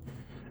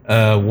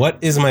 What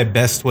is my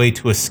best way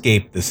to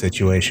escape this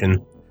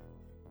situation?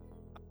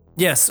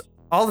 Yes,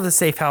 all of the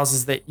safe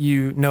houses that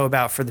you know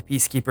about for the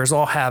Peacekeepers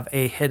all have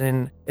a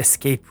hidden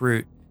escape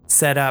route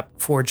set up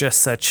for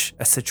just such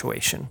a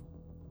situation.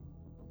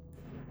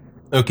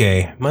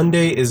 Okay,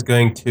 Monday is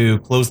going to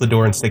close the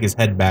door and stick his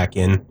head back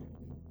in.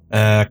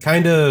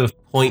 Kind of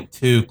point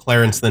to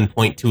Clarence, then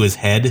point to his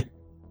head,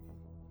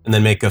 and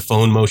then make a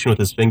phone motion with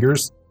his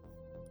fingers.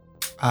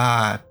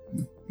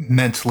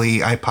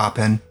 Mentally, I pop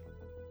in.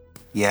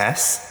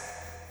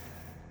 Yes?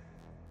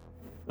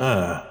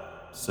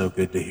 So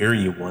good to hear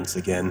you once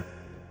again.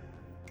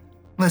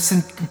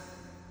 Listen,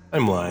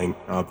 I'm lying,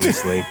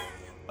 obviously.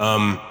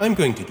 I'm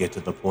going to get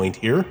to the point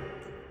here.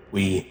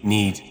 We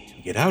need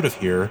to get out of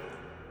here.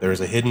 There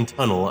is a hidden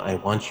tunnel I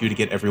want you to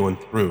get everyone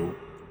through.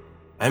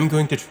 I'm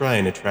going to try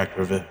and attract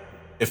her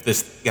if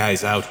this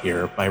guy's out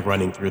here by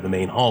running through the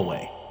main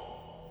hallway.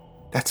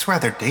 that's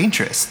rather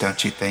dangerous,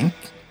 don't you think?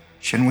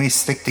 Shouldn't we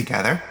stick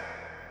together?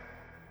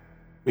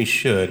 We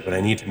should, but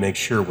I need to make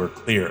sure we're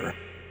clear.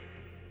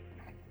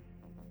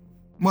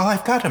 Well,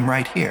 I've got him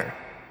right here.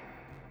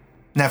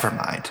 Never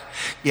mind.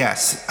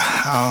 Yes,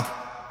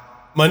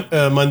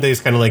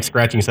 Monday's kind of like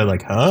scratching his head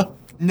like, huh?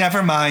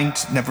 Never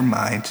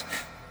mind.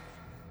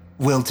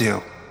 Will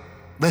do.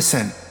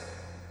 Listen,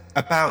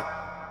 about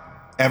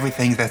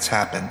everything that's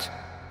happened.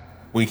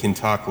 We can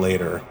talk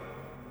later.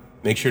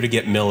 Make sure to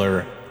get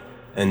Miller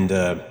and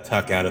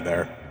Tuck out of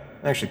there.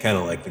 I actually kind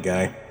of like the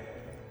guy.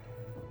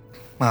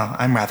 Well,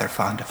 I'm rather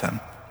fond of him.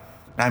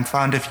 I'm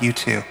fond of you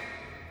too.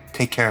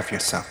 Take care of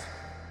yourself.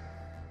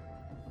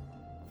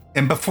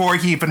 And before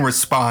he even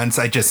responds,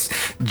 I just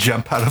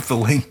jump out of the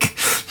link.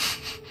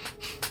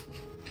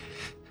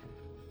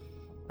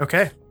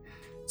 Okay.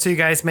 So you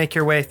guys make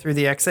your way through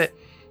the exit?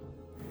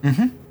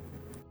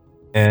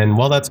 And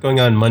while that's going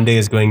on, Monday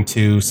is going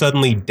to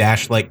suddenly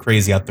dash like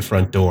crazy out the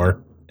front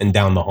door and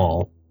down the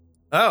hall.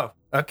 Oh,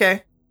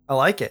 okay. I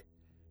like it.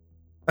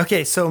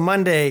 Okay, so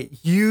Monday,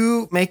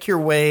 you make your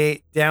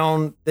way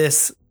down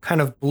this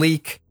kind of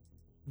bleak,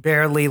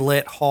 barely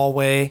lit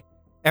hallway.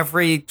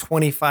 Every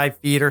 25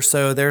 feet or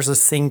so, there's a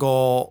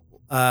single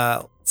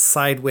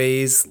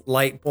sideways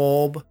light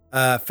bulb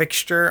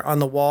fixture on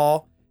the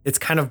wall. It's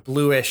kind of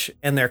bluish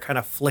and they're kind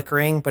of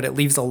flickering, but it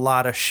leaves a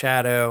lot of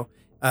shadow,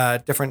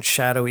 different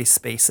shadowy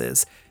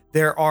spaces.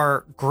 There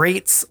are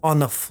grates on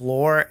the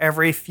floor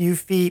every few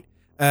feet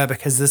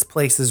because this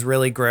place is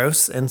really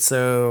gross. And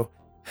so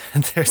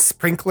their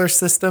sprinkler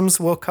systems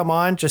will come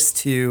on just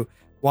to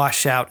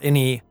wash out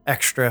any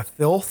extra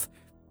filth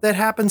that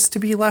happens to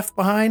be left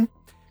behind.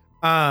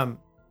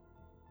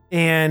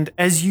 And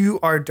as you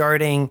are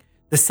darting,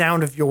 the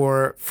sound of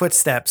your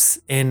footsteps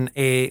in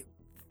a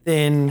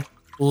thin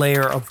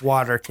layer of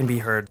water can be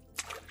heard.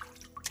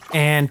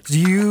 And do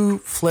you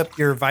flip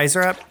your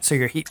visor up so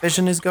your heat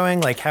vision is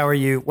going? Like,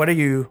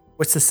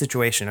 what's the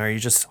situation? Are you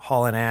just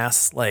hauling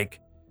ass, like,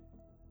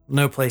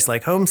 no place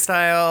like home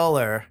style,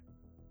 or?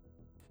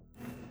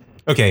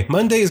 Okay,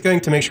 Monday is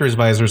going to make sure his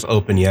visor's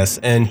open, yes,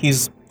 and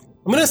I'm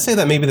going to say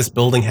that maybe this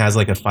building has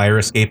like a fire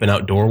escape, an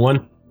outdoor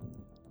one.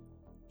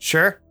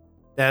 Sure.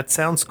 That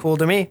sounds cool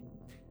to me.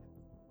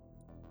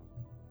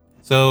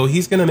 So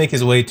he's going to make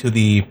his way to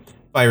the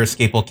fire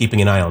escape while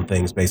keeping an eye on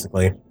things,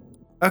 basically.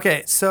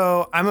 Okay,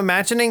 so I'm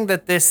imagining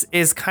that this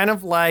is kind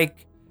of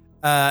like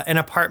an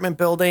apartment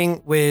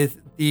building with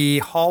the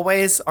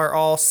hallways are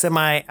all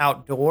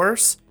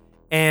semi-outdoors,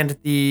 and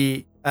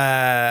there's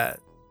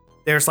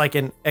like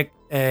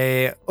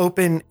a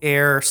open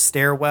air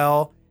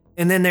stairwell,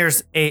 and then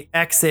there's a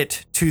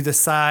exit to the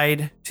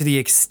side to the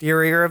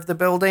exterior of the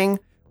building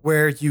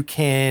where you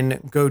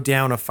can go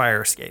down a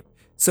fire escape.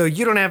 So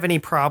you don't have any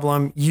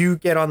problem. You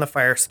get on the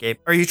fire escape.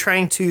 Are you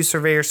trying to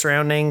survey your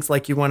surroundings,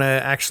 like you want to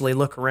actually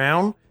look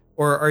around?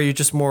 Or are you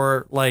just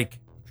more like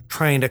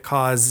trying to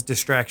cause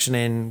distraction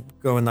and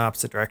go in the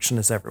opposite direction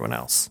as everyone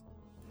else?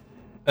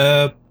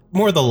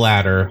 More the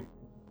latter,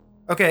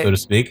 Okay. so to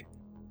speak.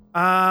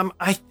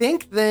 I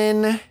think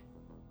then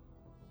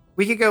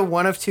we could go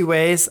one of two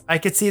ways. I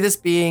could see this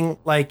being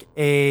like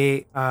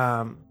a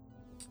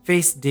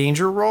face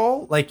danger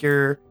roll, like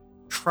you're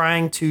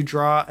trying to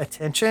draw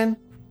attention,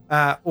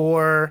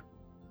 or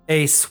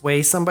a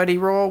sway somebody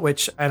roll,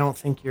 which I don't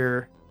think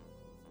you're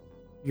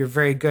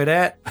very good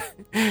at.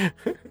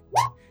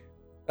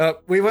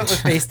 We went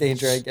with face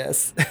danger, I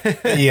guess.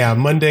 Yeah,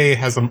 Monday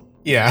has a...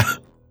 Yeah.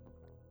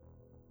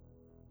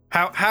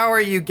 How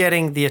are you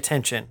getting the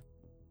attention?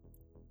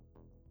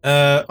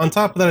 On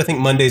top of that, I think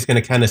Monday's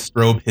going to kind of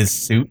strobe his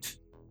suit.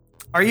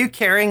 Are you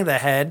carrying the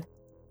head?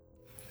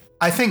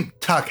 I think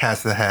Tuck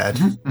has the head.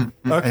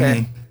 Okay. I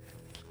mean,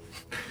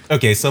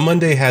 Okay, so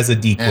Monday has a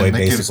decoy, And that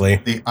basically.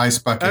 gives the ice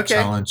bucket Okay.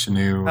 challenge a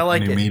new, I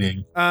like a new it.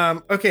 meeting.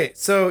 Okay,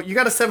 so you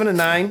got a 7 and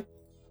 9.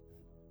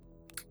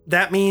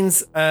 That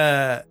means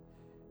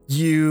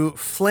you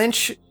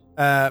flinch,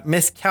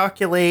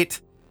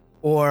 miscalculate,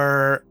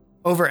 or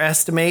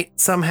overestimate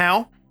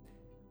somehow.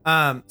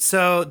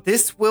 So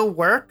this will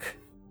work.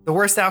 The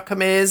worst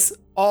outcome is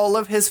all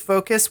of his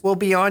focus will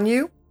be on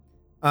you,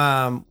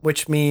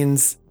 which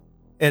means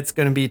it's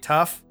going to be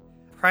tough.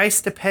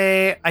 Price to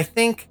pay, I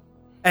think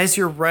as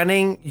you're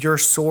running, your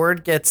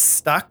sword gets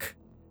stuck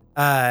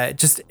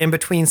just in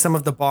between some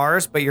of the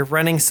bars, but you're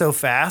running so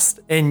fast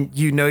and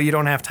you know you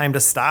don't have time to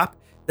stop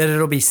that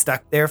it'll be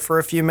stuck there for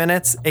a few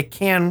minutes. It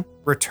can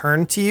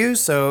return to you,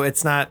 so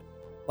it's not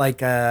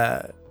like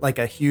a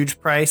huge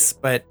price,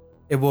 but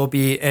it will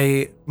be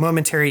a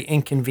momentary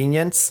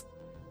inconvenience.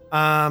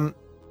 And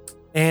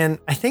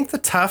I think the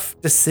tough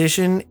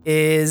decision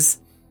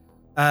is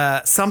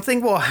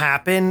something will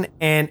happen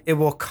and it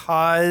will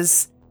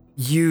cause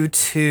you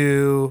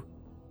to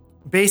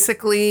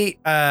basically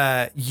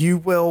you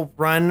will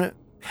run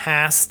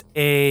past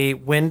a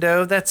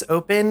window that's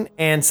open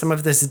and some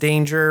of this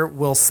danger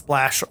will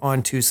splash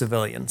onto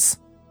civilians.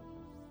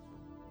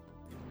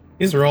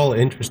 These are all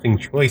interesting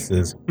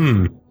choices.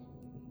 I'm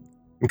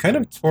kind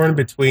of torn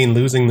between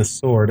losing the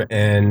sword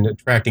and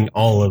attracting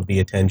all of the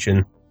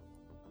attention.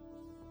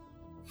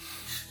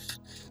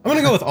 I'm going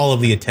to go with all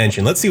of the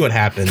attention. Let's see what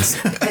happens.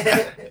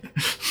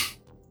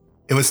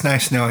 it was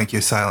nice knowing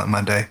you, Silent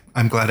Monday.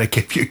 I'm glad I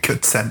gave you a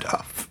good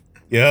send-off.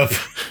 Yep.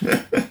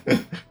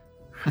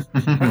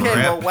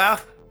 Okay, well,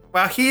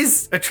 while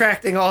he's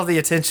attracting all the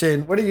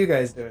attention, what are you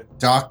guys doing?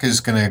 Doc is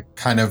going to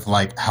kind of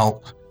like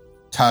help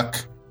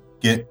Tuck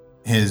get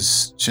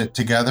his shit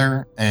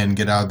together and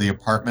get out of the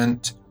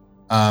apartment.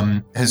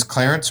 Has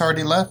Clarence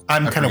already left?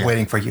 I'm I kind of forget.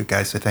 waiting for you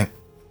guys, I think.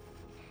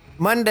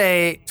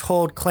 Monday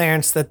told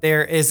Clarence that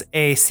there is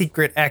a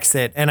secret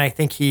exit, and I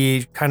think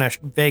he kind of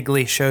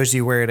vaguely shows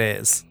you where it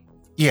is.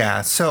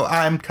 Yeah, so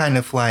I'm kind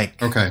of like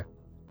Okay.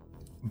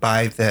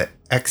 by the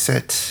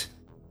exit,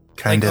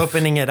 kind Like of.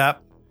 opening it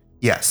up.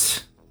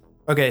 Yes.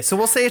 Okay, so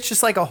we'll say it's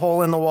just like a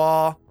hole in the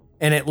wall,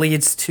 and it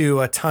leads to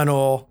a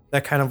tunnel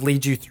that kind of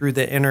leads you through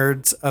the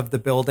innards of the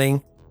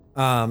building,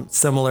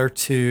 similar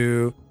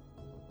to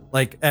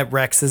like at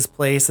Rex's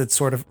place. It's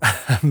sort of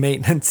a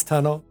maintenance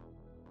tunnel.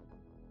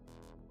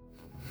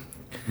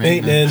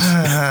 Maintenance.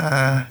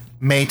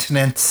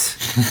 Maintenance.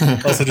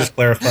 Also just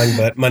clarifying,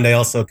 but Monday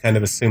also kind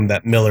of assumed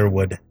that Miller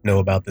would know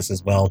about this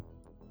as well.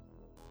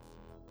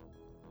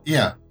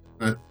 Yeah,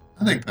 but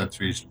I think that's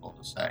reasonable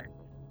to say.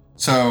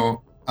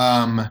 So,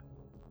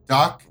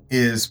 Doc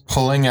is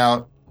pulling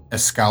out a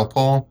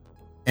scalpel.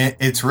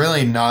 It's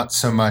really not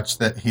so much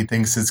that he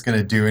thinks it's going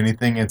to do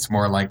anything. It's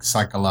more like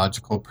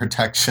psychological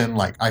protection.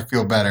 Like, I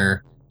feel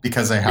better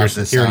because I Your have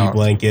this security out.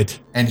 blanket.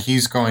 And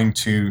he's going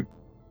to,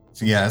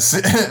 yes,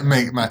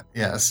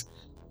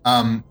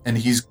 and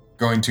he's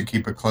going to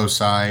keep a close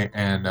eye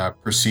and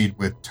proceed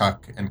with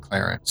Tuck and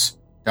Clarence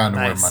down to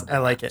where Nice, Monday I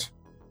like went. it.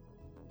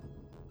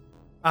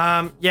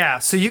 Yeah,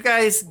 so you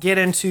guys get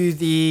into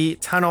the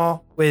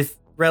tunnel with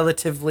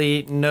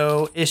relatively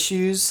no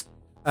issues.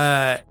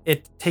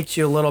 It takes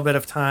you a little bit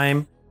of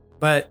time,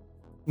 but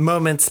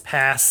moments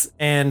pass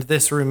and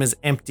this room is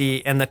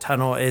empty and the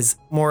tunnel is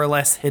more or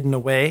less hidden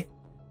away.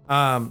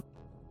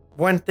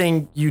 One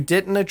thing you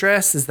didn't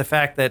address is the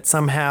fact that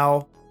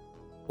somehow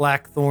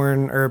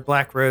Blackthorn or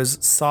Black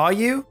Rose saw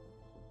you.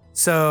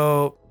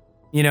 So,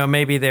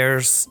 maybe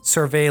there's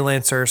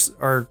surveillance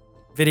or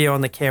video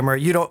on the camera.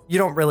 You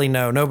don't really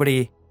know.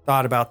 Nobody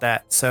thought about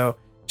that. So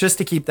just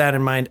to keep that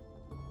in mind.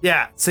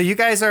 Yeah. So you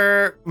guys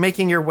are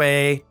making your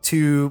way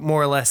to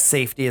more or less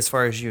safety as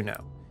far as you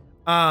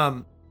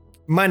know.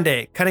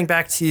 Monday, cutting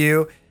back to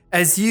you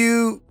as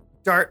you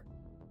dart,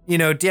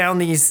 down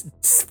these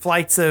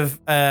flights of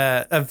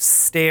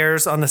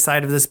stairs on the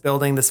side of this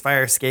building, this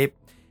fire escape.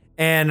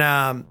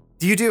 And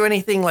do you do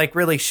anything like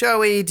really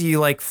showy? Do you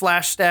like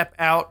flash step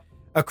out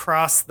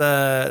across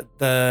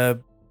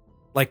the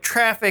like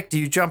traffic? Do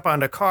you jump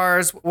onto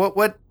cars?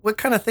 What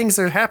kind of things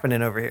are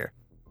happening over here?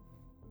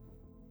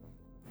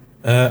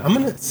 I'm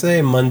gonna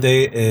say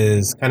Monday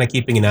is kind of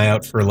keeping an eye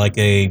out for like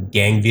a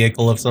gang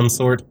vehicle of some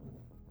sort.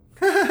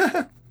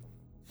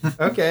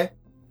 Okay.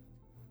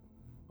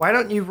 Why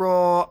don't you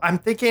roll? I'm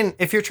thinking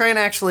if you're trying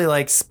to actually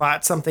like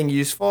spot something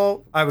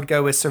useful, I would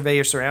go with survey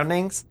your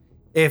surroundings.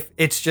 If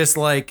it's just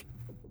like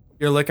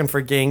you're looking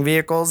for gang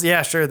vehicles,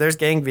 yeah, sure, there's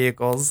gang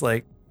vehicles.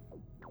 Like,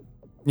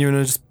 you want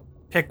to just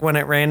pick one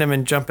at random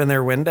and jump in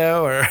their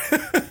window, or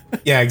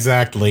Yeah,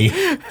 exactly.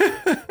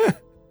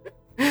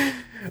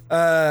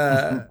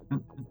 yeah,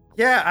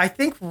 I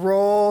think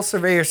roll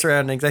survey your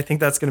surroundings. I think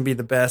that's going to be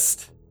the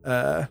best.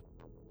 And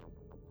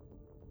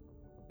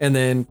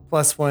then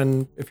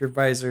 +1 if your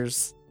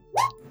visors.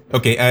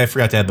 Okay, I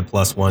forgot to add the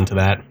 +1 to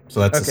that, so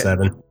that's a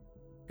 7.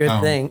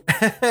 Good thing.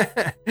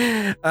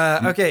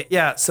 Okay,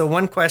 yeah. So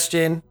one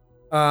question,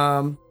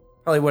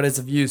 probably what is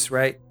of use,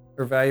 right,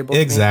 or valuable?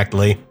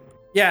 Exactly.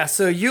 Yeah.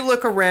 So you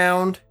look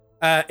around.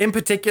 In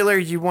particular,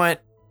 you want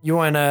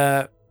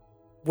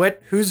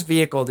whose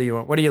vehicle do you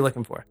want? What are you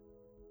looking for?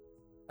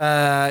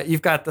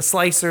 You've got the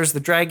slicers,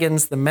 the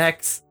dragons, the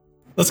mechs.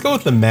 Let's go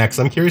with the mechs.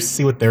 I'm curious to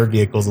see what their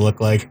vehicles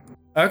look like.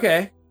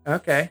 Okay.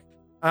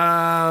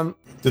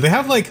 Do they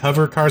have like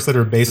hover cars that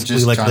are basically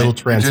Just like giant- little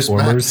just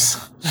transformers?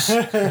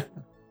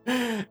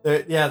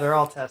 They're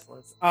all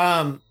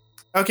Teslas.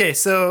 Okay,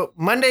 so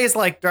Monday's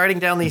like darting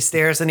down these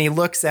stairs and he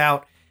looks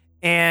out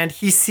and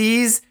he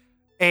sees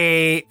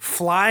a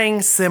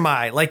flying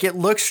semi. Like it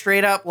looks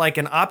straight up like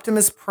an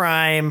Optimus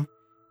Prime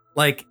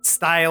like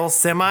style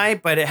semi,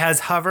 but it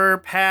has hover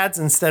pads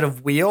instead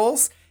of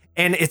wheels.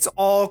 And it's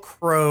all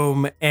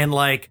chrome and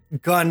like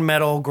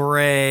gunmetal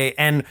gray,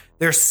 and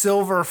there's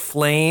silver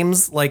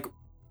flames like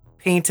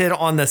painted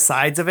on the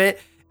sides of it.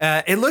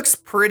 It looks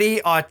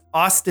pretty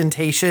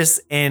ostentatious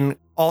and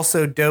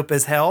also dope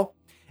as hell.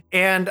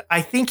 And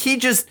I think he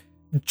just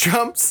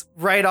jumps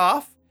right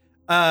off.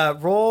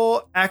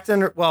 Roll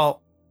Acton.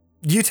 Well,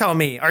 you tell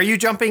me. Are you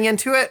jumping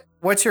into it?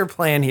 What's your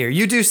plan here?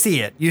 You do see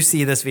it. You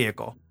see this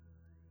vehicle.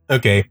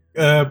 Okay.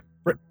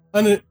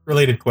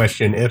 Unrelated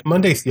question. If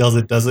Monday steals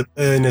it, does it,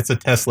 and it's a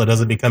Tesla,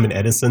 does it become an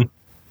Edison?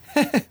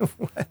 I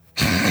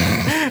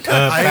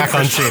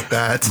appreciate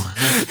that.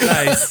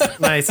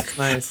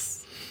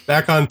 Nice.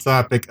 Back on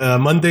topic.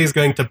 Monday's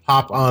going to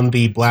pop on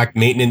the black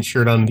maintenance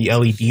shirt on the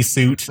LED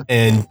suit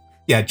and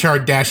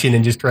chart dash in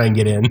and just try and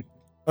get in.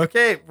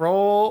 Okay,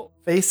 roll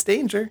face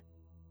danger.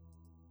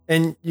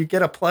 And you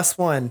get a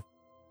 +1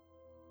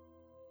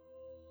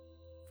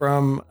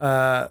 from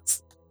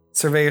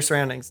survey your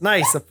surroundings.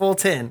 Nice, a full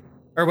 10.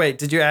 Or wait,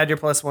 did you add your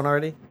 +1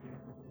 already?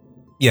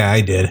 Yeah, I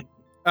did.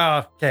 Oh,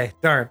 okay,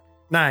 darn.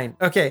 9.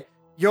 Okay,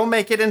 you'll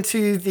make it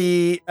into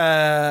the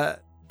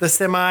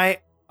semi.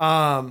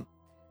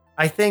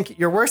 I think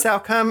your worst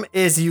outcome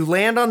is you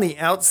land on the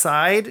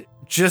outside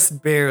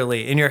just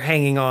barely, and you're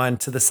hanging on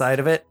to the side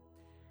of it.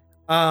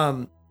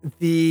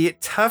 The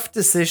tough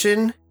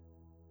decision,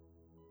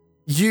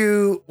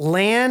 you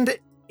land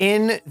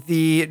in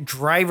the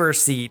driver's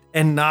seat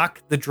and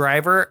knock the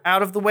driver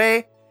out of the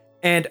way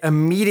and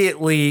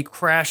immediately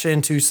crash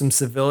into some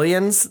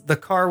civilians. The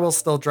car will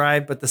still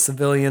drive, but the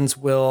civilians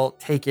will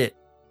take it,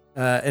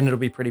 and it'll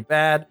be pretty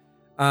bad.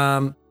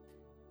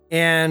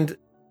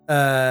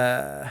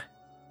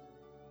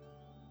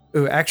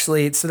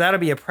 Actually, so that'll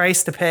be a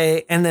price to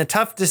pay. And the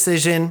tough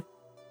decision,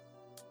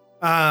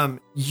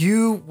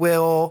 you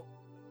will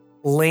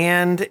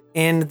land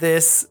in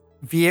this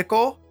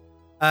vehicle,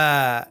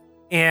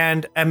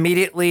 and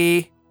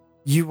immediately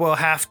you will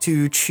have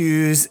to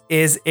choose,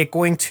 is it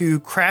going to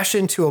crash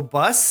into a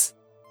bus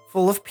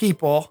full of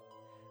people,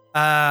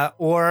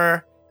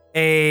 or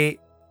a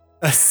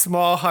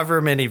small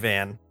hover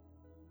minivan?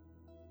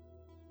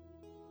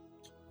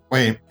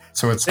 Wait,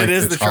 so it's like It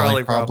is the the trolley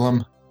trolley problem.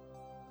 problem?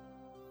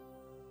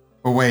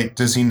 But wait,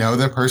 does he know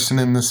the person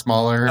in the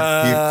smaller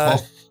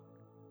vehicle?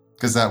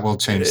 Because that will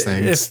change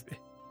things.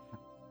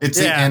 It's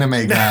the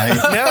anime guy.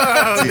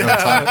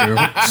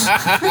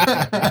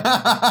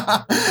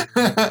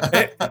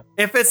 No.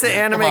 If it's the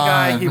anime Come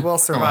guy, on, he will come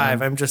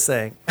survive. on. I'm just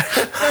saying.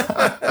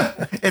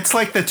 It's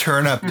like the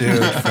turnip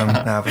dude from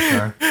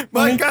Avatar.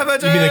 My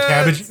cabbage. You mean the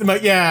cabbage?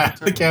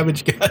 The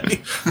cabbage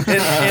guy.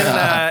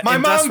 My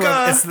in manga!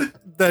 Dustworld, it's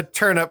the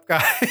turnip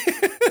guy.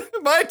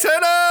 My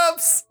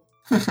turnips.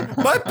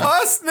 My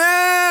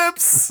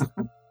parsnips.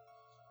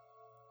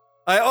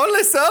 I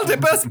only sell the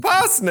best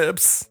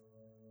parsnips.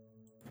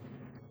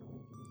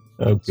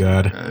 Oh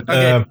God.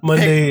 Okay,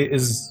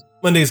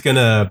 Monday's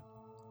gonna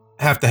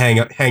have to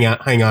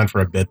hang on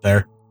for a bit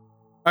there.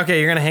 Okay,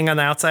 you're gonna hang on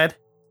the outside.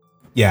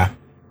 Yeah.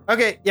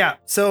 Okay, yeah.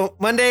 So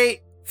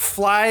Monday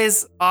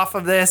flies off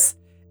of this,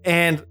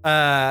 and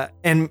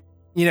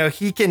you know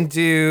he can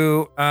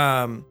do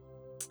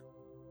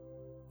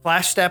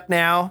flash step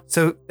now,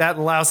 so that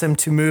allows him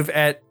to move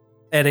at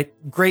a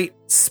great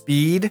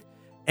speed,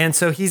 and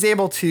so he's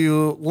able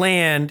to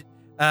land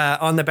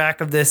on the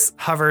back of this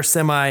hover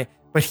semi.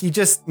 But he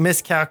just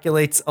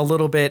miscalculates a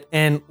little bit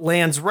and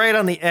lands right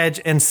on the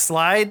edge and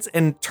slides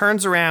and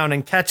turns around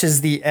and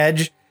catches the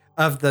edge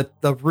of the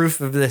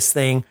roof of this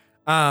thing.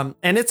 And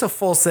it's a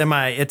full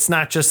semi. It's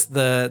not just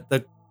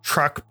the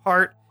truck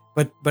part,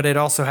 but it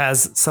also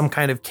has some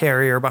kind of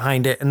carrier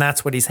behind it. And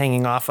that's what he's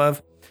hanging off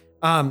of.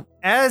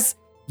 As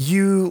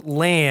you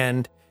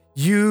land,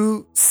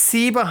 you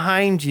see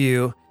behind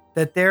you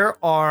that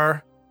there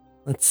are,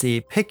 let's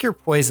see, pick your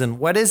poison.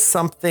 What is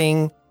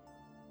something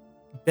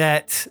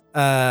that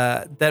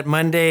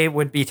Monday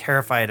would be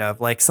terrified of,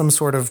 like some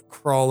sort of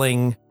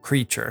crawling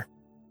creature?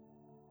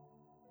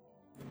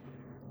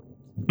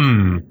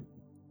 I'm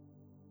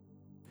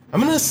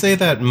gonna say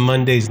that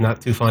Monday's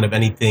not too fond of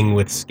anything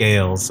with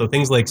scales, so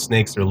things like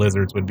snakes or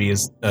lizards would be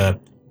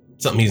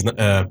something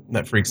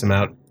that freaks him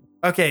out.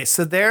 Okay,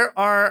 so there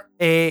are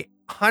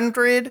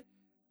 100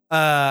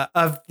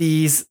 of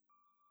these,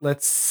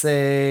 let's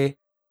say,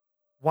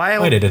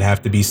 Why did it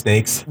have to be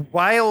snakes?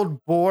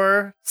 wild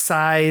boar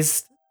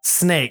sized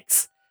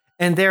snakes,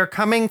 and they're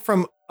coming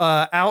from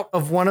out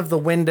of one of the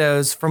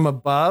windows from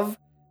above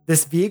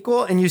this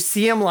vehicle, and you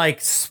see them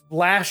like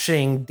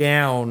splashing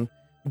down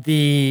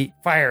the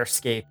fire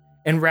escape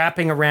and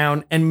wrapping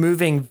around and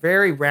moving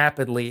very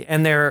rapidly,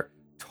 and they're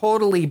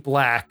totally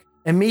black.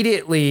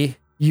 Immediately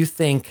you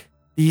think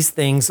these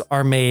things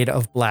are made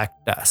of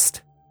black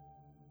dust.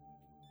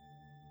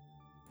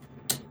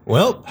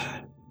 Well,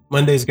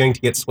 Monday's going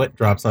to get sweat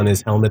drops on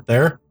his helmet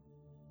there.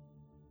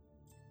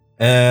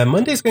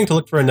 Monday's going to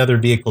look for another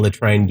vehicle to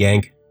try and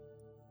gank.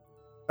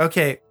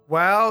 Okay,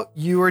 while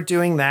you are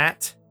doing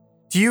that,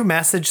 do you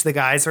message the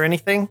guys or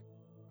anything?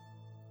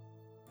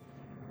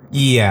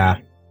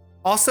 Yeah.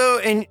 Also,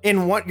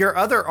 in what your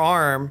other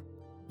arm,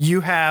 you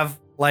have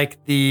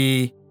like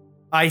the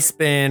ice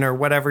bin or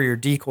whatever your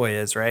decoy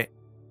is, right?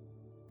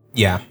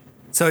 Yeah.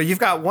 So you've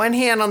got one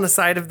hand on the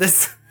side of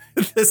this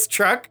this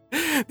truck.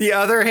 The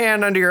other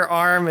hand under your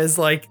arm is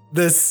like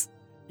this,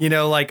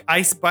 like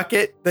ice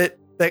bucket that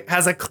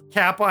has a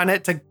cap on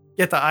it to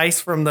get the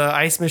ice from the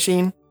ice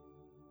machine.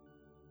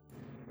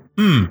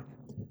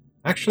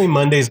 Actually,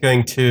 Monday's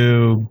going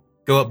to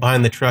go up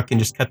behind the truck and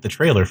just cut the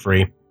trailer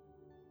free.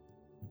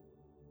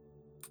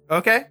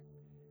 Okay.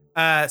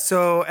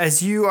 So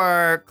as you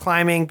are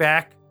climbing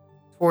back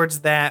towards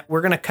that,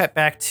 we're going to cut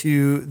back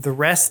to the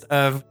rest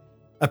of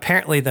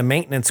apparently the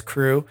maintenance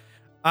crew.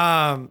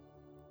 You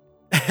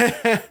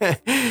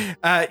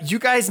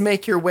guys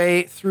make your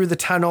way through the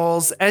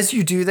tunnels. As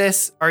you do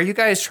this, are you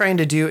guys trying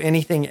to do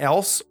anything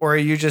else, or are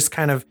you just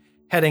kind of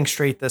heading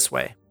straight this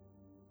way?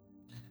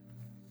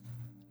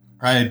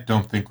 I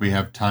don't think we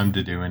have time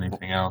to do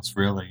anything else,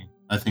 really.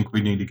 I think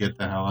we need to get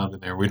the hell out of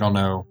there. We don't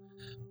know.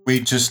 We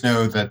just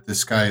know that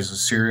this guy is a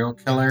serial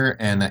killer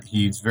and that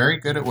he's very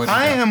good at what he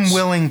does. I am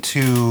willing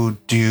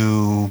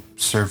to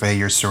survey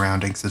your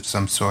surroundings of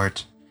some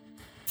sort.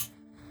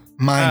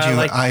 Mind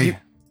you,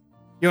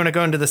 You want to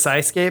go into the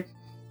skyscape?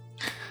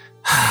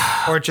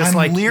 Or just I'm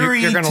like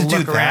leery you're going to to do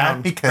look that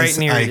around because right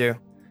near you?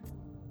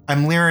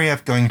 I'm leery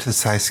of going to the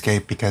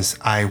skyscape because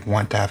I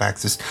want to have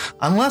access.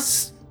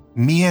 Unless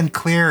me and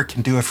Claire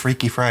can do a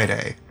Freaky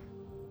Friday.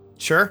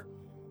 Sure.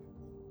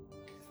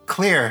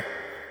 Claire,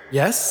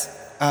 Yes?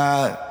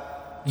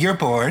 you're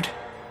bored.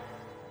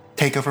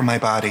 Take over my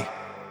body.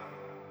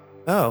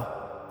 Oh.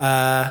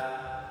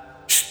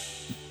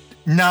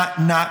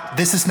 Not,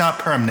 this is not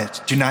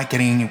permanent. Do not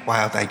get any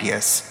wild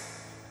ideas.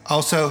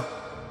 Also,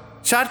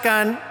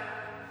 Shotgun.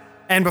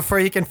 And before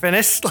you can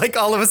finish, like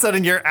all of a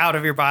sudden you're out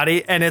of your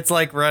body and it's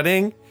like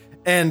running.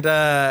 And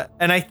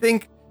I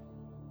think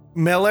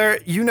Miller,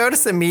 you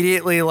notice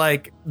immediately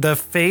like the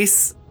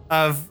face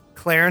of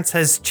Clarence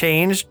has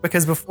changed,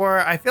 because before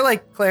I feel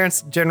like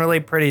Clarence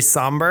generally pretty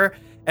somber,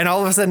 and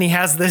all of a sudden he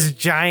has this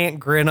giant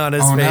grin on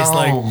his face, no.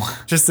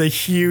 like just a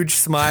huge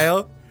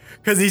smile.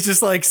 Because he's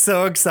just like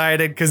so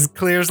excited because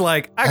Claire's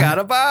like, I got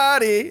a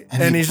body.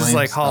 and And he he's just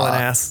like blames hauling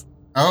Doc. ass.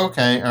 Oh,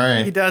 okay, all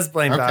right. He does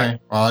blame Doc.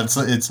 Okay, well,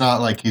 it's not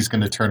like he's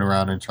going to turn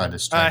around and try to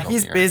strangle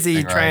He's me or busy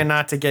anything, trying right?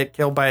 not to get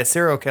killed by a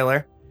serial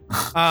killer.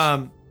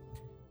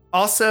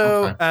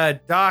 Also, Okay.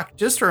 Doc,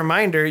 just a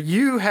reminder,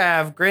 you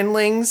have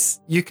Grinlings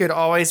you could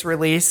always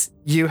release.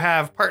 You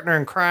have Partner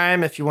in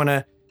Crime if you want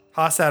to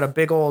toss out a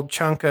big old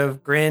chunk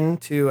of Grin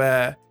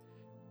to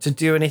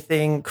do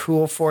anything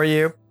cool for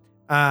you.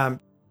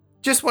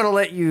 Just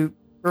want to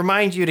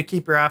remind you to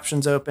keep your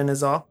options open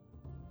is all.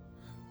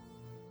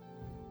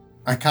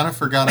 I kind of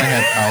forgot I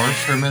had powers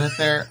for a minute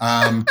there.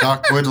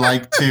 Doc would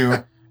like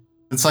to.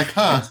 It's like,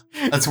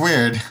 that's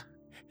weird.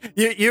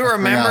 You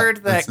remembered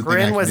that That's the thing I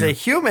Grin can was do. a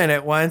human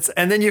at once,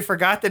 and then you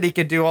forgot that he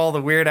could do all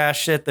the weird ass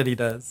shit that he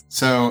does.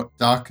 So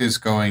Doc is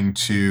going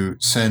to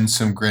send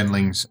some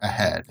Grinlings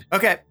ahead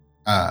Okay.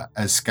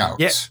 as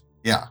scouts.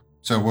 Yeah.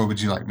 So what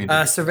would you like me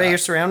to do? Survey your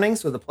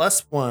surroundings with a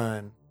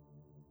 +1.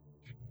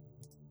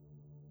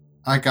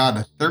 I got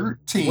a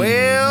 13.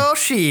 Well,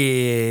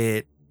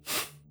 shit.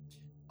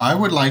 I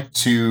would like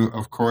to,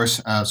 of course,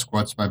 ask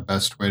what's my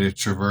best way to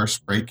traverse,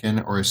 break in,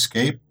 or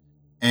escape,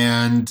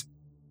 and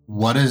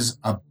what is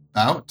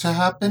about to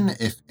happen,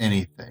 if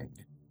anything.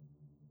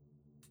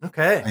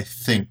 Okay. I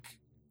think,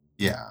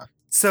 yeah.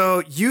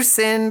 So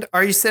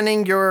are you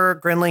sending your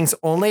Grinlings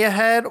only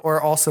ahead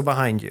or also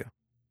behind you?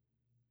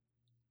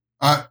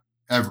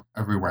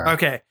 Everywhere.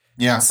 Okay.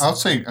 Yeah, I'll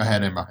say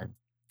ahead and behind.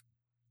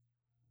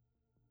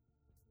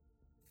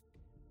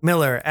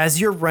 Miller,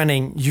 as you're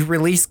running, you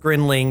release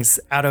Grinlings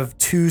out of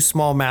 2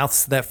 small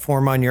mouths that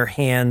form on your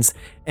hands,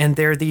 and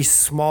they're these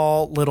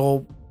small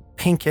little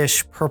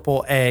pinkish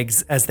purple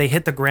eggs. As they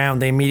hit the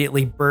ground, they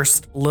immediately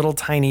burst little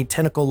tiny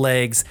tentacle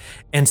legs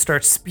and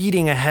start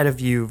speeding ahead of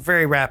you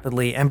very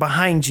rapidly and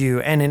behind you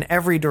and in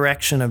every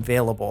direction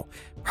available.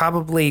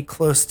 Probably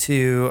close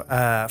to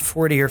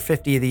 40 or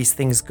 50 of these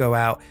things go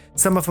out.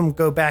 Some of them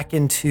go back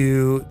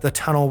into the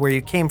tunnel where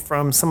you came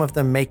from. Some of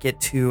them make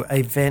it to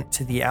a vent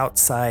to the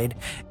outside,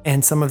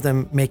 and some of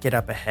them make it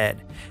up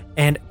ahead.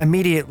 And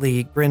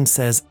immediately Grin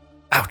says,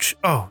 "Ouch.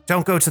 Oh,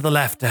 don't go to the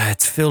left.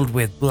 It's filled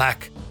with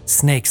black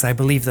snakes. I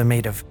believe they're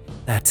made of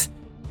that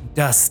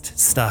dust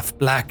stuff,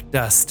 black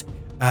dust.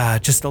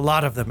 Just a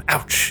lot of them.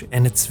 Ouch.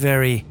 And it's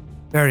very,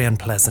 very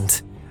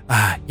unpleasant.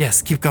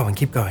 Yes, keep going,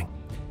 keep going."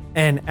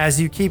 And as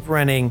you keep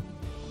running,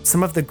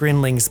 some of the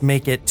Grinlings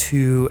make it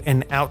to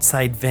an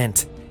outside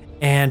vent.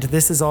 And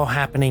this is all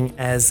happening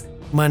as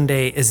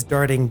Monday is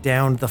darting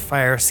down the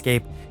fire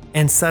escape.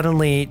 And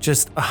suddenly,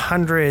 just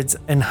hundreds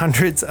and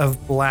hundreds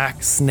of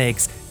black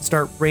snakes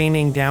start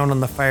raining down on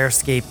the fire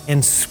escape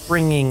and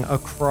springing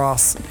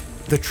across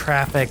the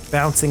traffic,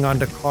 bouncing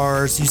onto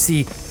cars. You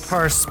see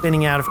cars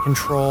spinning out of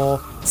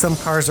control. Some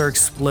cars are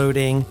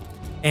exploding.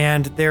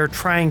 And they're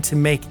trying to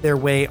make their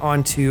way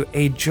onto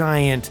a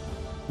giant,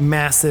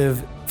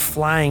 massive,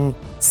 flying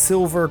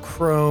silver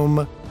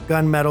chrome,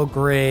 gunmetal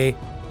gray,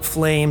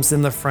 flames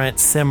in the front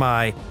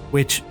semi,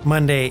 which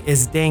Monday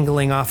is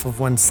dangling off of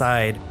one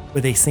side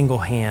with a single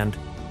hand.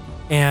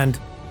 And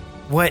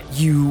what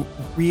you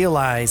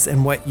realize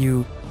and what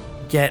you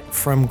get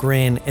from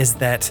Grin is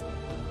that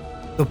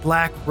the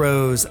Black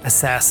Rose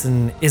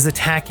assassin is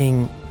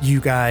attacking you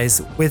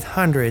guys with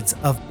hundreds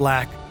of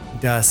black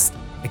dust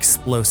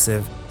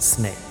explosive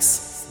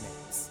snakes.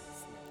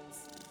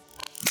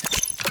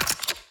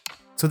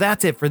 So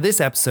that's it for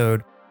this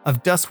episode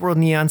of Dustworld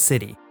Neon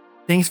City.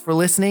 Thanks for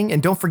listening,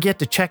 and don't forget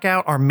to check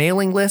out our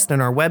mailing list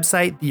and our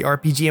website,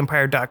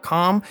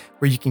 therpgempire.com,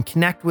 where you can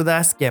connect with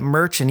us, get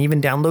merch, and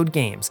even download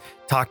games.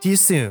 Talk to you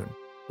soon.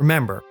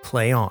 Remember,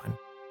 play on.